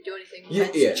for me to do anything.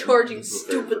 Yeah. Charging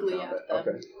stupidly at them.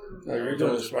 Okay. No, you're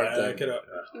doing a smart thing. Back it up.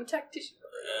 I'm a tactician.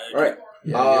 All right.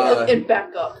 And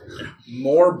back up.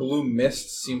 More blue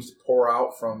mist seems to pour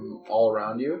out from all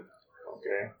around you.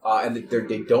 Okay. And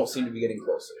they don't seem to be getting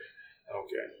closer.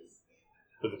 Okay.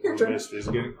 But the Your blue turn. mist is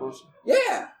getting closer?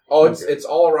 Yeah. Oh, it's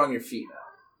all around your feet now.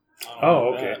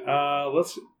 Oh, okay.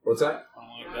 Let's What's that? I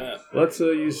don't like that. Let's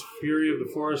use Fury of the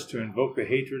Forest to invoke the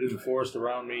hatred in the forest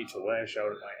around me to lash out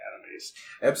at my enemies.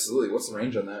 Absolutely. What's the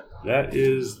range on that? That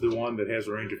is the one that has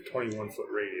a range of 21-foot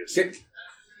radius. Okay.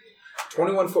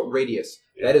 21-foot radius.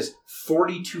 That is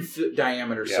 42-foot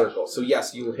diameter Yeah. circle. So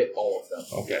yes, you will hit all of them.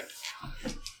 Okay.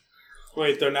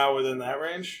 Wait, they're now within that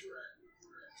range?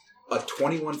 A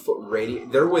 21-foot radius.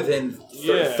 They're within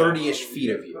Yeah. 30-ish feet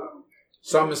of you.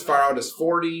 Some as far out as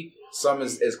 40. Some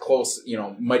as close.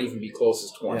 Might even be close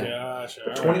as 20. Gotcha.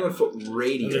 But All right. 21-foot And they're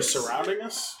radius. surrounding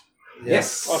us?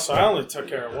 Yes. Oh, so I only took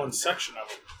care of one section of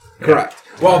them. Correct.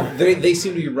 Well, they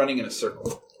seem to be running in a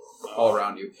circle all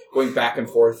around you, going back and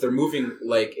forth. They're moving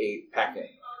like a pack-in.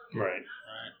 Right.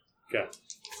 Okay.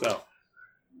 So,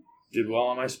 did well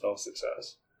on my spell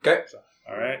success. Okay. So,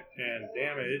 all right. And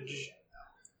damage.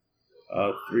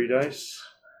 3 dice.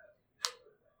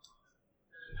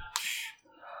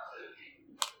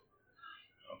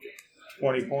 Okay.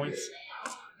 20 points.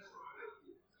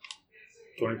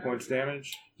 20 points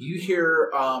damage. You hear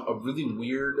a really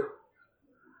weird,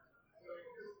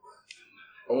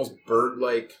 almost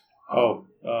bird-like 27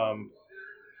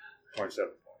 points.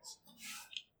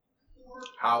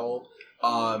 howl,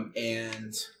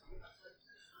 and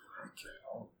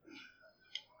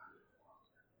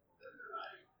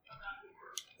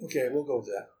Okay, we'll go with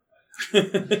that.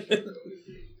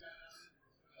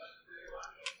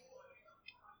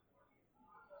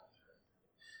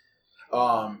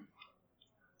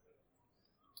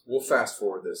 we'll fast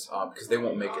forward this because they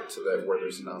won't make it to where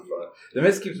there's enough. The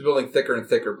mist keeps building thicker and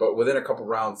thicker, but within a couple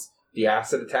rounds, the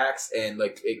acid attacks and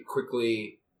it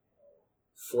quickly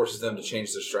forces them to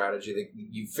change their strategy.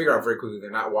 You figure out very quickly they're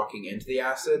not walking into the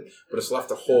acid, but it's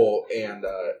left a hole, and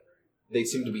they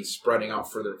seem to be spreading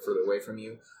out further and further away from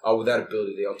you. With that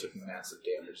ability, they all took massive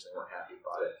damage. They weren't happy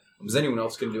about it. Is anyone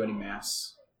else going to do any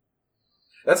mass?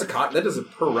 That does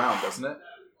it per round, doesn't it?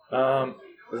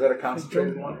 Is that a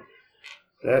concentrated one?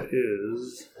 That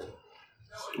is...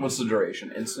 What's the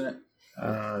duration? Instant?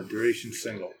 Duration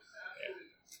single.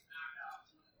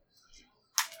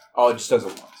 Oh, it just does it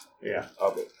once. Yeah.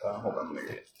 Okay. Hold on. Let me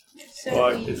get it.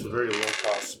 Well, it's a very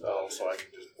low-cost spell, so I can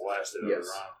just blast it every round.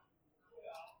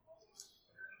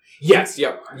 Yes,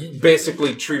 yep.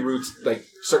 Basically, tree roots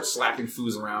start slapping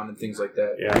foos around and things like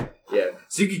that. Yeah.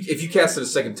 So if you cast it a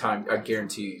second time, I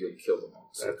guarantee you'll kill them all.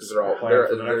 Because they're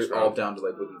all down to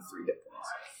within 3 hit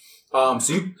points.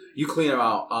 So you clean them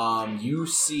out. You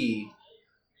see.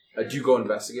 Do you go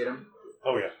investigate them?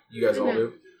 Oh yeah. You guys all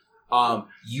do.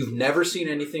 You've never seen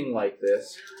anything like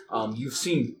this. You've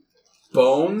seen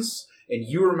bones, and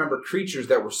you remember creatures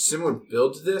that were similar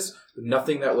build to this, but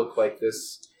nothing that looked like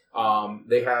this.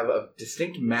 They have a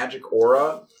distinct magic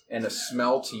aura and a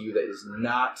smell to you that is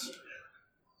not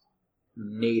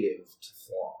native to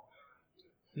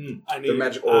Thlong. I need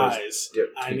magic eyes.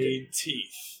 I need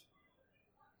teeth.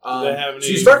 So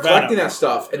you start collecting that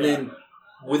stuff, and then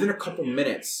within a couple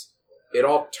minutes, it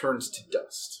all turns to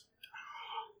dust.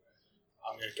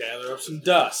 I'm going to gather up some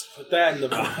dust. Put that in the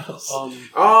vials.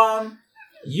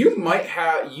 You might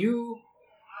have... You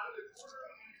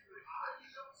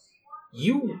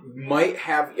might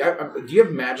have... do you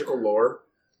have magical lore?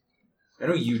 I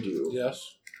know you do. Yes.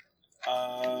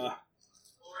 No.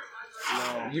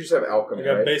 You just have alchemy, I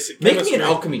got right? basic Make chemistry. me an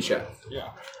alchemy check. Yeah.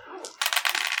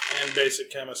 And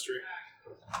basic chemistry.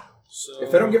 So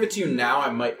If I don't give it to you now,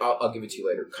 I'll give it to you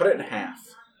later. Cut it in half.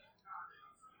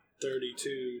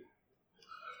 32.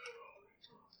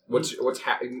 What's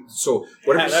half? So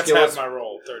whatever That's skill half is. my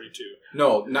roll. 32.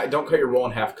 No, don't cut your roll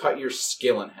in half. Cut your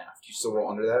skill in half. Do you still roll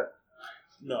under that?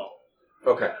 No.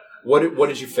 Okay. What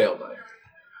did you fail by?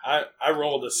 I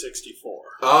rolled a 64.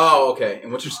 Oh, okay.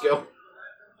 And what's your skill?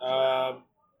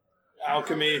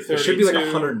 Alchemy 32. It should be like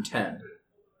 110.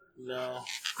 No.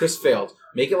 Chris failed.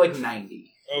 Make it like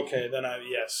 90. Okay, then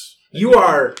yes. You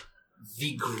are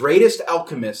the greatest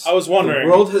alchemist I was wondering.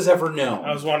 the world has ever known.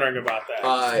 I was wondering about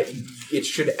that. It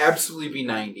should absolutely be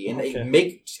 90. And Okay.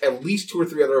 make at least 2 or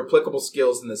 3 other applicable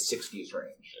skills in the 60s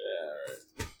range.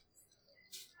 Yeah.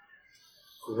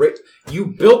 Great. You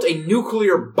built a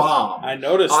nuclear bomb I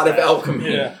noticed out that. of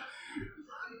alchemy. Yeah.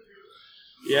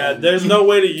 Yeah, there's no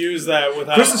way to use that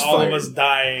without Chris is all fired. of us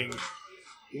dying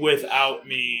without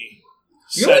me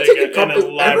You only setting take a an couple.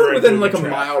 Everyone elaborate within like a booby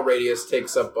trap. mile radius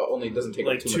takes up, only doesn't take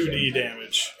Like up too much 2D damage.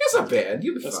 damage. That's not bad.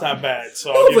 You'll be That's fine. not bad. So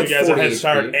That I'll was give like you guys a 40 head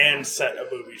start HP. and set a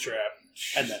booby trap.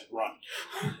 And then run.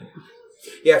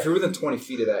 Yeah, if you're within 20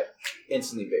 feet of that,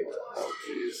 instantly vaporize.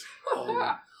 Oh,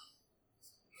 jeez.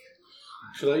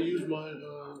 Should I use my...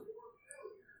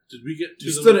 Did we get to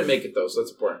You the... still didn't make it though, so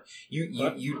that's important.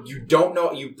 You don't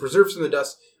know. You preserve some of the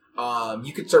dust.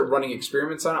 You could start running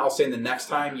experiments on it. I'll say in the next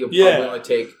time you'll probably only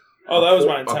take that was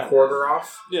my a intent. quarter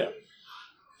off. Yeah.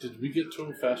 Did we get to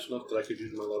him fast enough that I could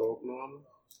use my letter opener on him?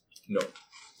 No.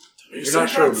 You're not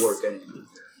sure it would work anyway.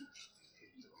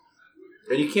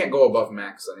 And you can't go above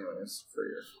max anyways for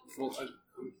your... Well, I'm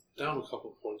down a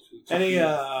couple points. Any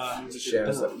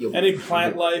Any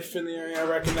plant life in the area I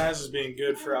recognize as being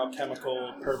good for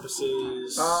alchemical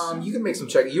purposes? You can make some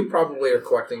check. You probably are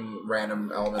collecting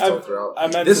random elements all throughout. I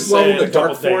meant This to say level, a the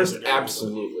Dark couple days Forest, ago.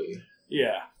 absolutely.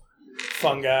 Yeah.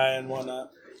 Fungi and whatnot.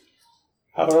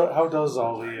 How does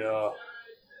all the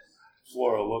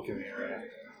flora look in the area?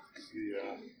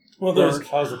 Well, there's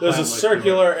how's the a plant life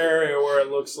circular area where it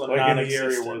looks like like in the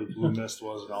non-existent. area where the blue mist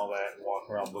was and all that, and walk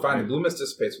around looking. Fine, the blue mist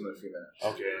dissipates within a few minutes.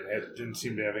 Okay, and it didn't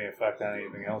seem to have any effect on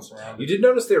anything else around You it. did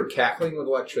notice they were cackling with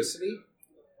electricity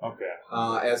Okay.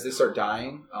 as they start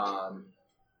dying. Okay.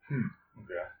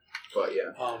 But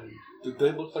yeah. Did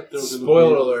they look like they were going to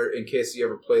Spoiler alert, in case you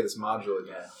ever play this module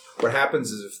again. What happens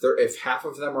is if half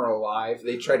of them are alive,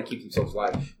 they try to keep themselves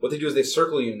alive. What they do is they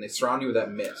circle you and they surround you with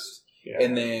that mist. Yeah.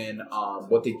 And then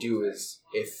what they do is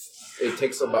if it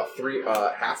takes about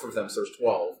half of them, so there's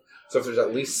 12. So if there's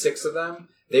at least 6 of them,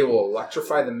 they will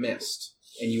electrify the mist,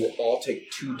 and you will all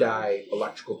take 2 die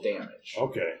electrical damage.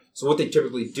 Okay. So what they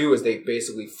typically do is they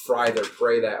basically fry their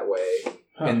prey that way,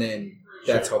 and then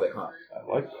that's how they hunt. I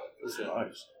like that. This is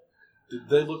nice. Did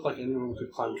they look like any of them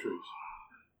could climb trees?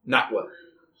 Not well.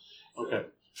 Okay.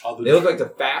 They look like the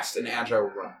fast and agile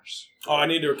runners. Oh, I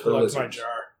need to collect my lizards. jar.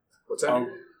 What's that?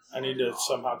 I need to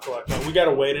somehow collect one. We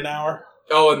gotta wait an hour.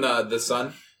 Oh, and the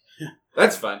sun?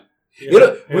 That's fine.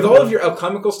 With all of your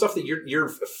alchemical stuff that you're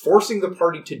forcing the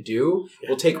party to do,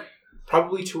 will take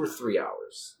probably 2 or 3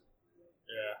 hours.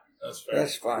 Yeah, that's fair.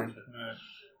 That's fine.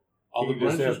 All the You can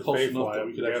just branches have close the enough fly that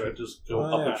we could together. actually just go Oh,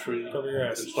 up yeah. a tree Cover your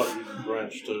and ass. start using the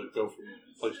branch to go from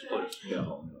place to place.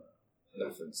 No,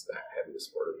 nothing's that heavy to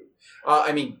support it.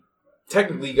 I mean,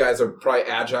 technically, you guys are probably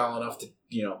agile enough to,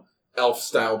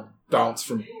 elf-style bounce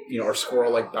from, or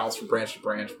squirrel-like bounce from branch to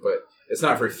branch, but it's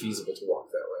not very feasible to walk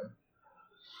that way.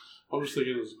 I'm just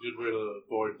thinking it's a good way to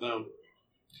avoid them.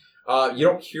 You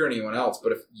don't hear anyone else,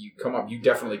 but if you come up, you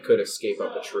definitely could escape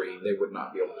up a tree. They would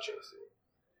not be able to chase you.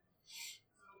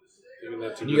 Thinking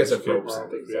that's a And you good guys have escape ropes and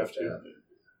route things if we like have to.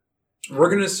 that. We're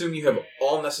going to assume you have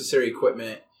all necessary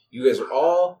equipment. You guys are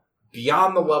all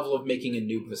beyond the level of making a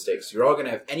noob mistake. So you're all going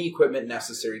to have any equipment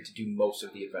necessary to do most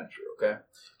of the adventure, okay?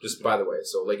 Just by the way.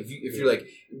 So, like, if you're like,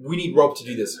 we need rope to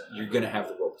do this, you're going to have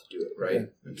the rope to do it, right? Okay.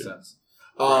 Makes sense.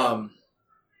 A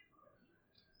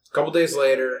couple days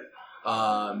later,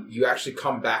 you actually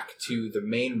come back to the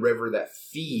main river that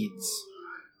feeds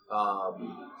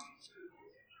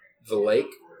the lake,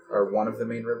 or one of the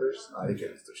main rivers. I think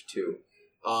there's 2.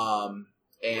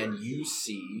 And you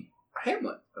see a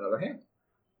hamlet, another hamlet.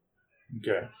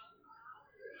 Okay.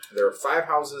 There are 5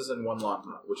 houses and 1 lawn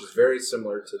hut, which is very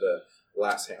similar to the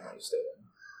last hamlet you stayed in.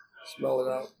 Smell it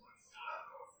out.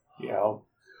 Yeah,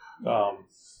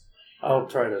 I'll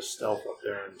try to stealth up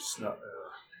there and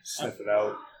sniff it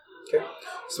out. Okay.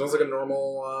 Smells like a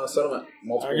normal settlement.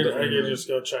 Multiple I could different just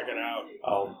go check it out.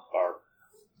 I'll bark.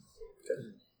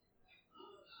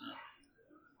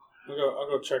 I'll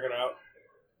go check it out.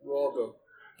 We'll all go.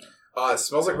 It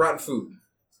smells like rotten food.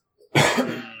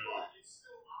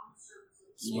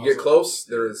 You get close,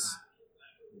 there's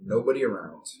nobody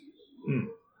around.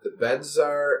 The beds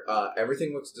are,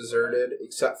 everything looks deserted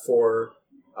except for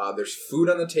there's food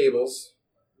on the tables.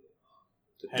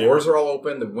 The doors are all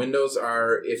open. The windows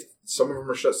are, if some of them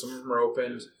are shut, some of them are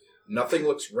opened. Nothing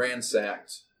looks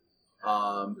ransacked.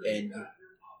 And you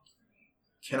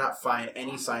cannot find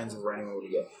any signs of where anyone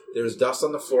would get. There's dust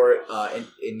on the floor,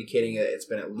 indicating that it's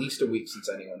been at least a week since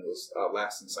anyone was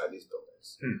last inside these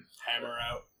buildings. Hammer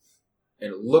out.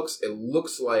 And it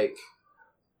looks like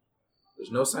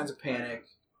there's no signs of panic.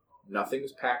 Nothing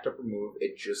was packed up or moved.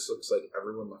 It just looks like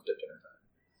everyone left at dinner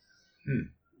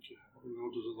time. How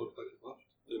long does it look like it left?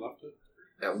 They left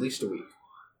it? At least a week.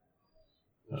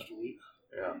 Just a week?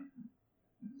 Yeah.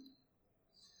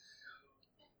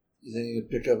 You think you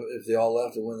could pick up, if they all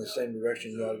left and went in the same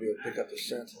direction, you ought to be able to pick up the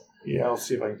scent? Yeah, I'll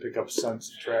see if I can pick up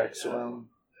scents of tracks around.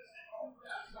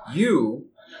 You,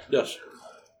 Yes.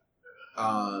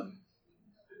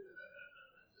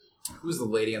 who's the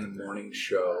lady on the morning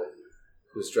show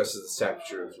who was dressed as the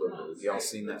Statue of Liberty? Have y'all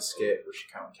seen that skit where she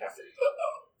kind of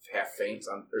half faints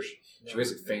on, or she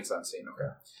basically faints on scene? Okay.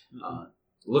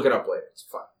 Look it up later. It's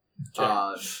fun.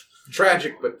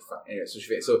 Tragic, but fun. Anyway, so she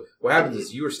faints. So what happens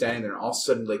is you were standing there, and all of a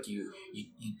sudden, like you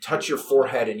touch your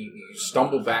forehead, and you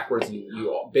stumble backwards, and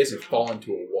you basically fall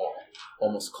into a wall,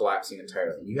 almost collapsing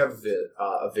entirely. You have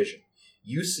a vision.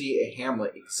 You see a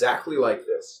hamlet exactly like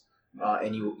this,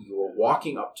 and you are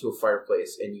walking up to a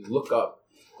fireplace, and you look up,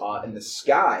 and the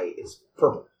sky is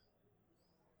purple.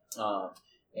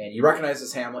 And you recognize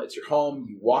this hamlet. It's your home.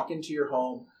 You walk into your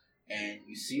home, and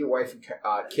you see your wife and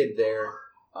kid there.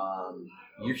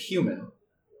 You're human.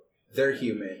 They're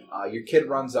human. Your kid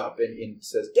runs up and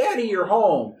says, "Daddy, you're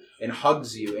home," and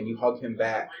hugs you, and you hug him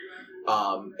back.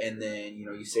 And then,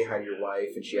 you say hi to your wife,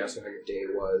 and she asks you how your day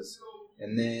was.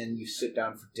 And then you sit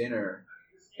down for dinner,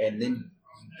 and then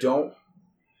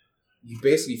you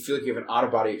basically feel like you have an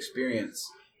out-of-body experience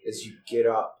as you get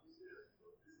up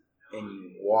and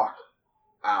you walk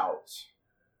out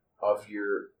of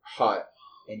your hut,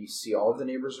 and you see all of the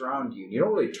neighbors around you. And you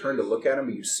don't really turn to look at them,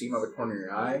 but you see them out of the corner of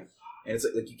your eye, and it's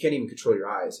like you can't even control your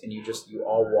eyes, and you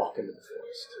all walk into the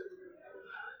forest.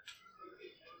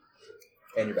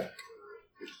 And you're back.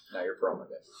 Now you're prone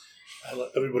again. I let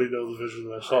everybody know the vision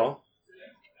that I saw.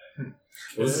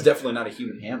 Well, this is definitely not a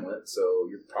human hamlet, so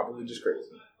you're probably just crazy.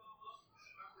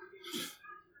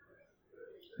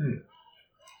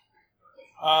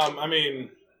 I mean,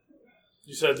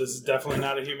 you said this is definitely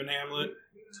not a human hamlet.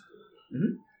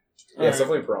 Mm-hmm. Yeah, it's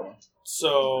definitely a problem.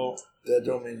 So That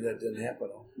don't mean that didn't happen.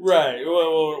 right.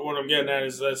 Well, what I'm getting at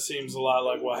is that seems a lot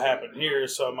like what happened here,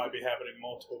 so it might be happening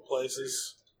multiple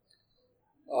places.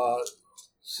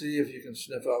 See if you can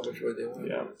sniff out which way they went.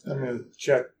 Yeah, I'm going to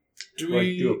check. Do do a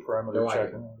we perimeter No check.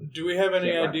 idea. do we have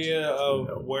any Can't idea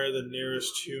of where the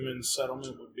nearest human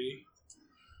settlement would be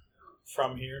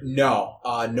from here? No,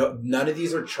 none of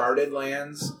these are charted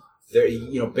lands. They're,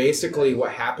 basically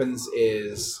what happens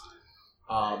is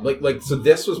So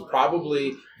this was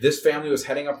probably, this family was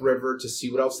heading upriver to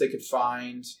see what else they could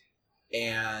find,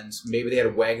 and maybe they had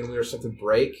a wagon wheel or something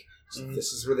break. So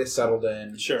this is where they settled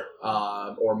in. Sure.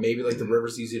 Or maybe like the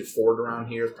river's easy to ford around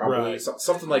here. Probably Right.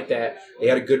 something like that. They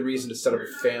had a good reason to set up a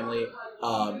family.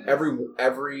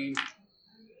 Every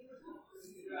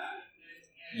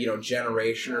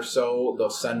generation or so, they'll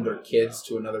send their kids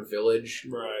to another village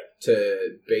Right.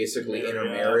 to basically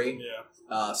intermarry. Yeah.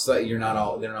 So that they're not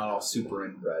all super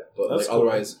inbred, but That's like cool.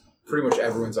 otherwise, pretty much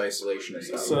everyone's isolationist.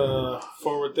 It's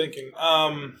forward thinking.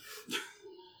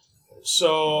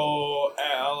 So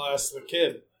I'll ask the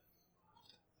kid.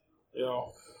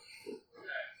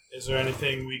 Is there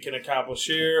anything we can accomplish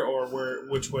here, or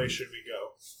which way should we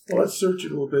go? Well, let's search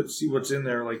it a little bit, see what's in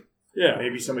there. Like, Yeah.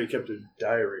 maybe somebody kept a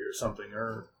diary or something,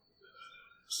 or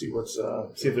see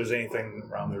if there's anything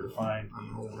around there to find. Any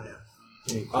clues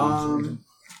or anything.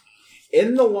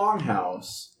 In the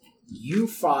longhouse, you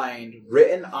find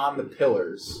written on the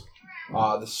pillars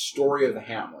the story of the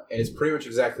hamlet, and it's pretty much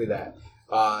exactly that.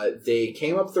 They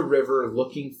came up the river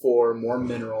looking for more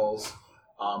minerals.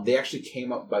 They actually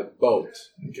came up by boat,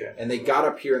 Okay. and they got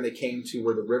up here and they came to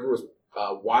where the river was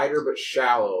wider but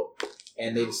shallow,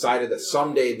 and they decided that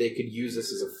someday they could use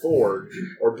this as a ford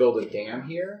or build a dam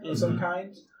here of some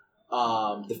kind.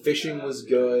 The fishing was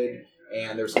good,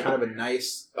 and there's kind of a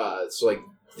nice,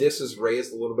 this has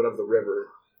raised a little bit of the river,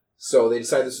 so they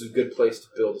decided this was a good place to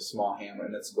build a small hamlet,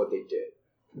 and that's what they did.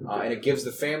 And it gives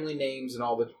the family names and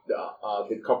all the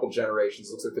couple generations.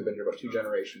 Looks like they've been here about 2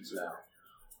 generations now.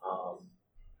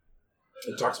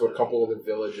 It talks about a couple of the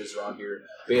villages around here.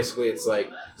 Basically, it's like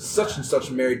such and such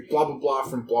married blah blah blah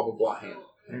from blah blah blah hamlet.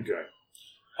 Okay.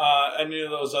 Any of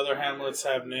those other hamlets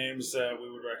have names that we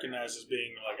would recognize as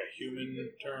being like a human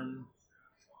term?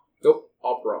 Nope,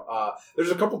 all Paroma.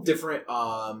 There's a couple different.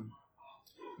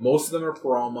 Most of them are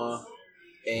Paroma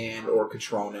and or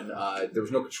Catronin. There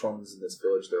was no Catronins in this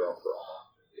village. They're all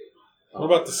Paroma.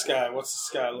 What about the sky? What's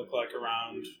the sky look like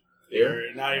around the Here?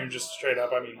 area? Not even just straight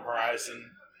up. I mean,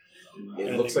 horizon.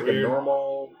 It looks like weird? a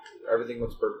normal. Everything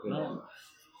looks perfectly normal.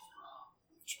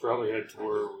 Should probably head to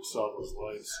where we saw those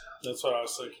lights. That's what I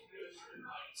was thinking.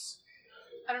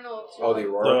 I don't know what's Oh, the The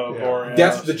Aurora. Borealis.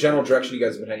 That's the general direction you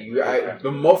guys have been heading.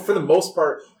 For the most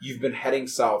part, you've been heading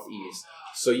southeast.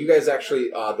 So you guys actually,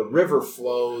 the river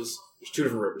flows. There's 2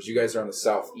 different rivers. You guys are on the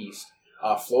southeast.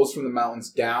 Flows from the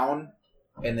mountains down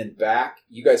and then back.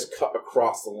 You guys cut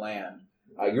across the land.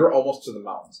 You're almost to the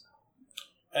mountains.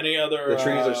 Any other? The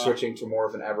trees are switching to more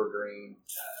of an evergreen.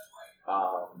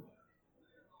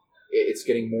 It's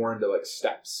getting more into like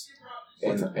steppes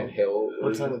and hill.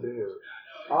 What time of day is it?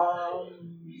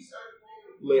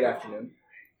 Late afternoon.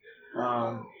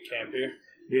 Camp here.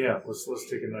 Yeah, let's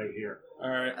take a night here. All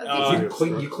right.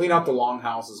 You clean out the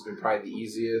longhouse has been probably the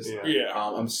easiest.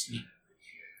 Yeah.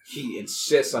 He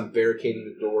insists on barricading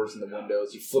the doors and the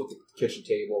windows. You flip the kitchen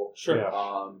table. Sure.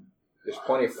 Yeah. There's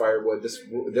plenty of firewood.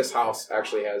 This house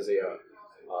actually has a.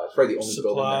 It's probably the only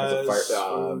building that has a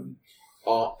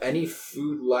fire. Any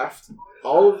food left,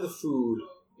 all of the food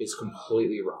is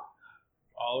completely rotten.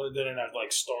 All of it didn't have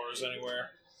like stores anywhere.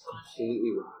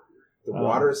 Completely rotten. The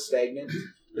water is stagnant.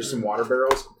 There's some water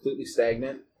barrels, completely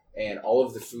stagnant, and all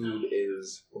of the food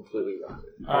is completely rotten.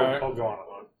 All right. I'll go on a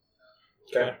look.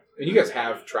 Okay. And you guys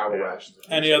have travel rations.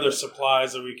 Any other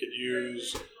supplies that we could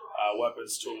use?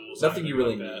 Weapons, tools. Nothing you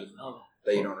really like need that.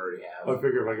 that you don't already have, I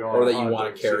figure if I go on or that a you hunt, want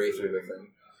I to can carry see if through the there's thing.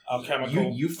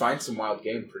 Chemical. You find some wild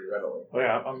game pretty readily. Oh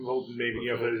yeah, I'm hoping maybe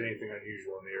if there's anything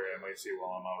unusual in the area, I might see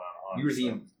while I'm out on a hunt. You are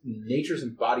the nature's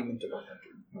embodiment of a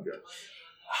hunter. Okay.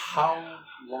 How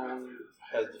long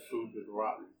has the food been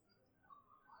rotten?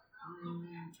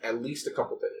 At least a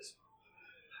couple days.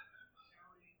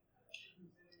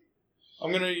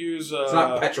 I'm gonna use. It's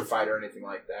not petrified or anything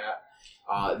like that.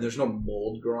 There's no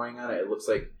mold growing on it. It looks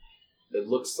like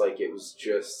it was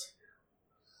just.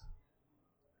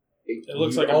 It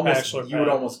looks like a bachelor You would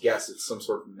pad. almost guess it's some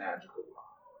sort of magical.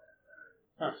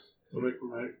 Will make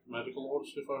magical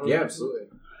orders if I heard Yeah, it? absolutely.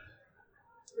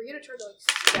 We're gonna try to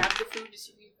stab the food to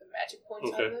see if we get the magic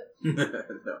points out of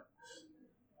it. No.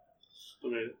 I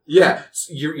mean, Yeah,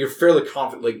 so you're fairly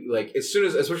confident. Like as soon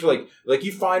as, especially like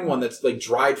you find one that's like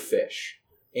dried fish,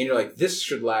 and you're like, this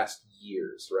should last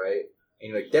years, right? And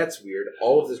you're like, that's weird.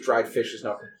 All of this dried fish is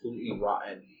now completely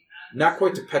rotten, not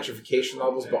quite to petrification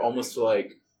levels, but almost to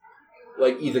like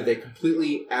either they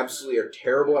completely, absolutely are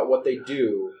terrible at what they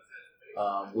do,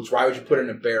 which why would you put it in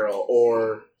a barrel,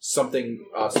 or something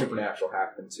supernatural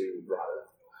happened to rot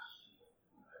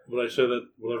it. would I say that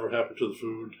whatever happened to the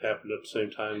food happened at the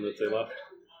same time that they left?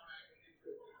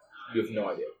 You have no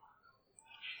idea.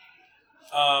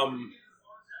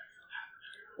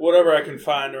 whatever I can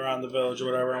find around the village or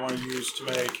whatever I want to use to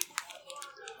make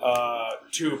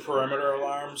 2 perimeter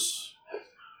alarms.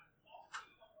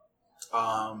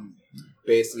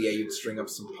 Basically, yeah, you'd string up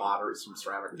some pottery, some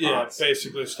ceramic pots. Yeah,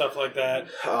 basically stuff like that.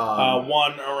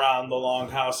 One around the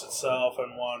longhouse itself,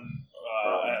 and one.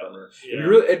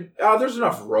 There's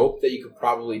enough rope that you could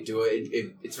probably do it.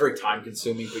 It's very time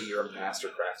consuming, but you're a master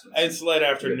craftsman. It's late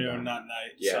afternoon, not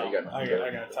night. Yeah, so you got. I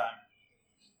got time.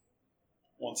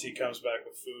 Once he comes back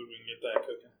with food, we can get that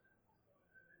cooking.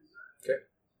 Okay.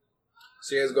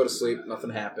 So you guys go to sleep.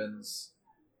 Nothing happens.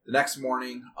 The next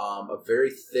morning, a very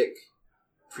thick,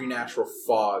 preternatural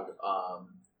fog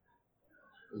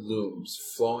looms,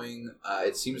 flowing.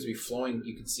 It seems to be flowing.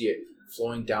 You can see it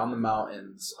flowing down the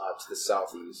mountains to the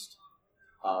southeast.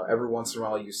 Every once in a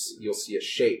while, you'll see a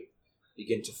shape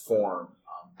begin to form.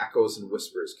 Echoes and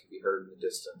whispers can be heard in the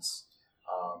distance,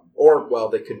 or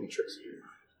they could be tricks of you.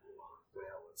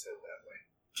 Well, let's head that way.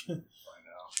 Find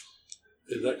out.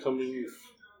 Is that coming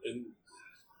in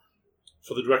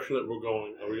for the direction that we're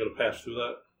going? Are we going to pass through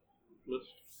that?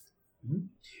 Mm-hmm.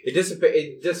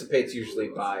 It dissipates usually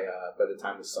by the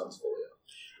time the sun's fully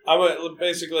up. I would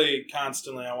basically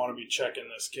constantly. I want to be checking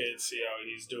this kid, see how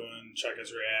he's doing, check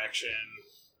his reaction.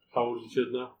 How old is the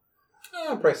kid now?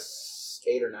 Probably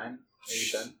 8 or 9, maybe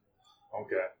 10.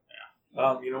 Okay.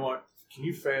 Yeah. You know what? Can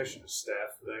you fashion a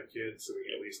staff for that kid so we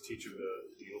can at least teach him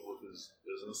to deal with his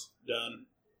business? Done.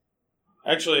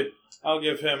 Actually, I'll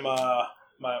give him my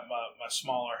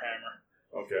smaller hammer.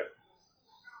 Okay.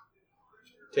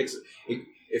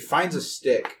 It finds a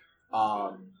stick,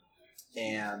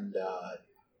 and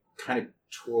kind of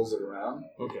twirls it around.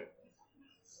 Okay.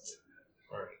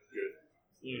 All right. Good.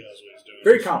 He knows what he's doing.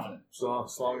 Very confident. So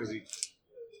as long as he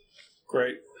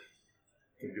Great.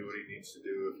 can do what he needs to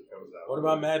do if it comes out. What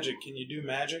about magic? Can you do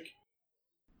magic?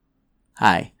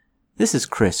 Hi, this is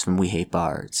Chris from We Hate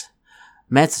Bards.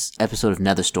 Matt's episode of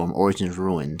Netherstorm Origins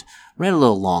Ruined ran a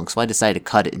little long, so I decided to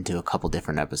cut it into a couple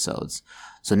different episodes.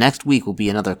 So next week will be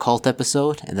another cult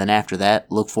episode, and then after that,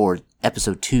 look forward to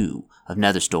episode 2 of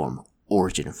Netherstorm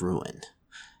Origin of Ruin.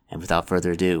 And without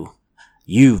further ado,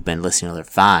 you've been listening to another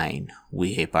fine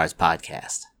We Hate Bards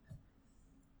podcast.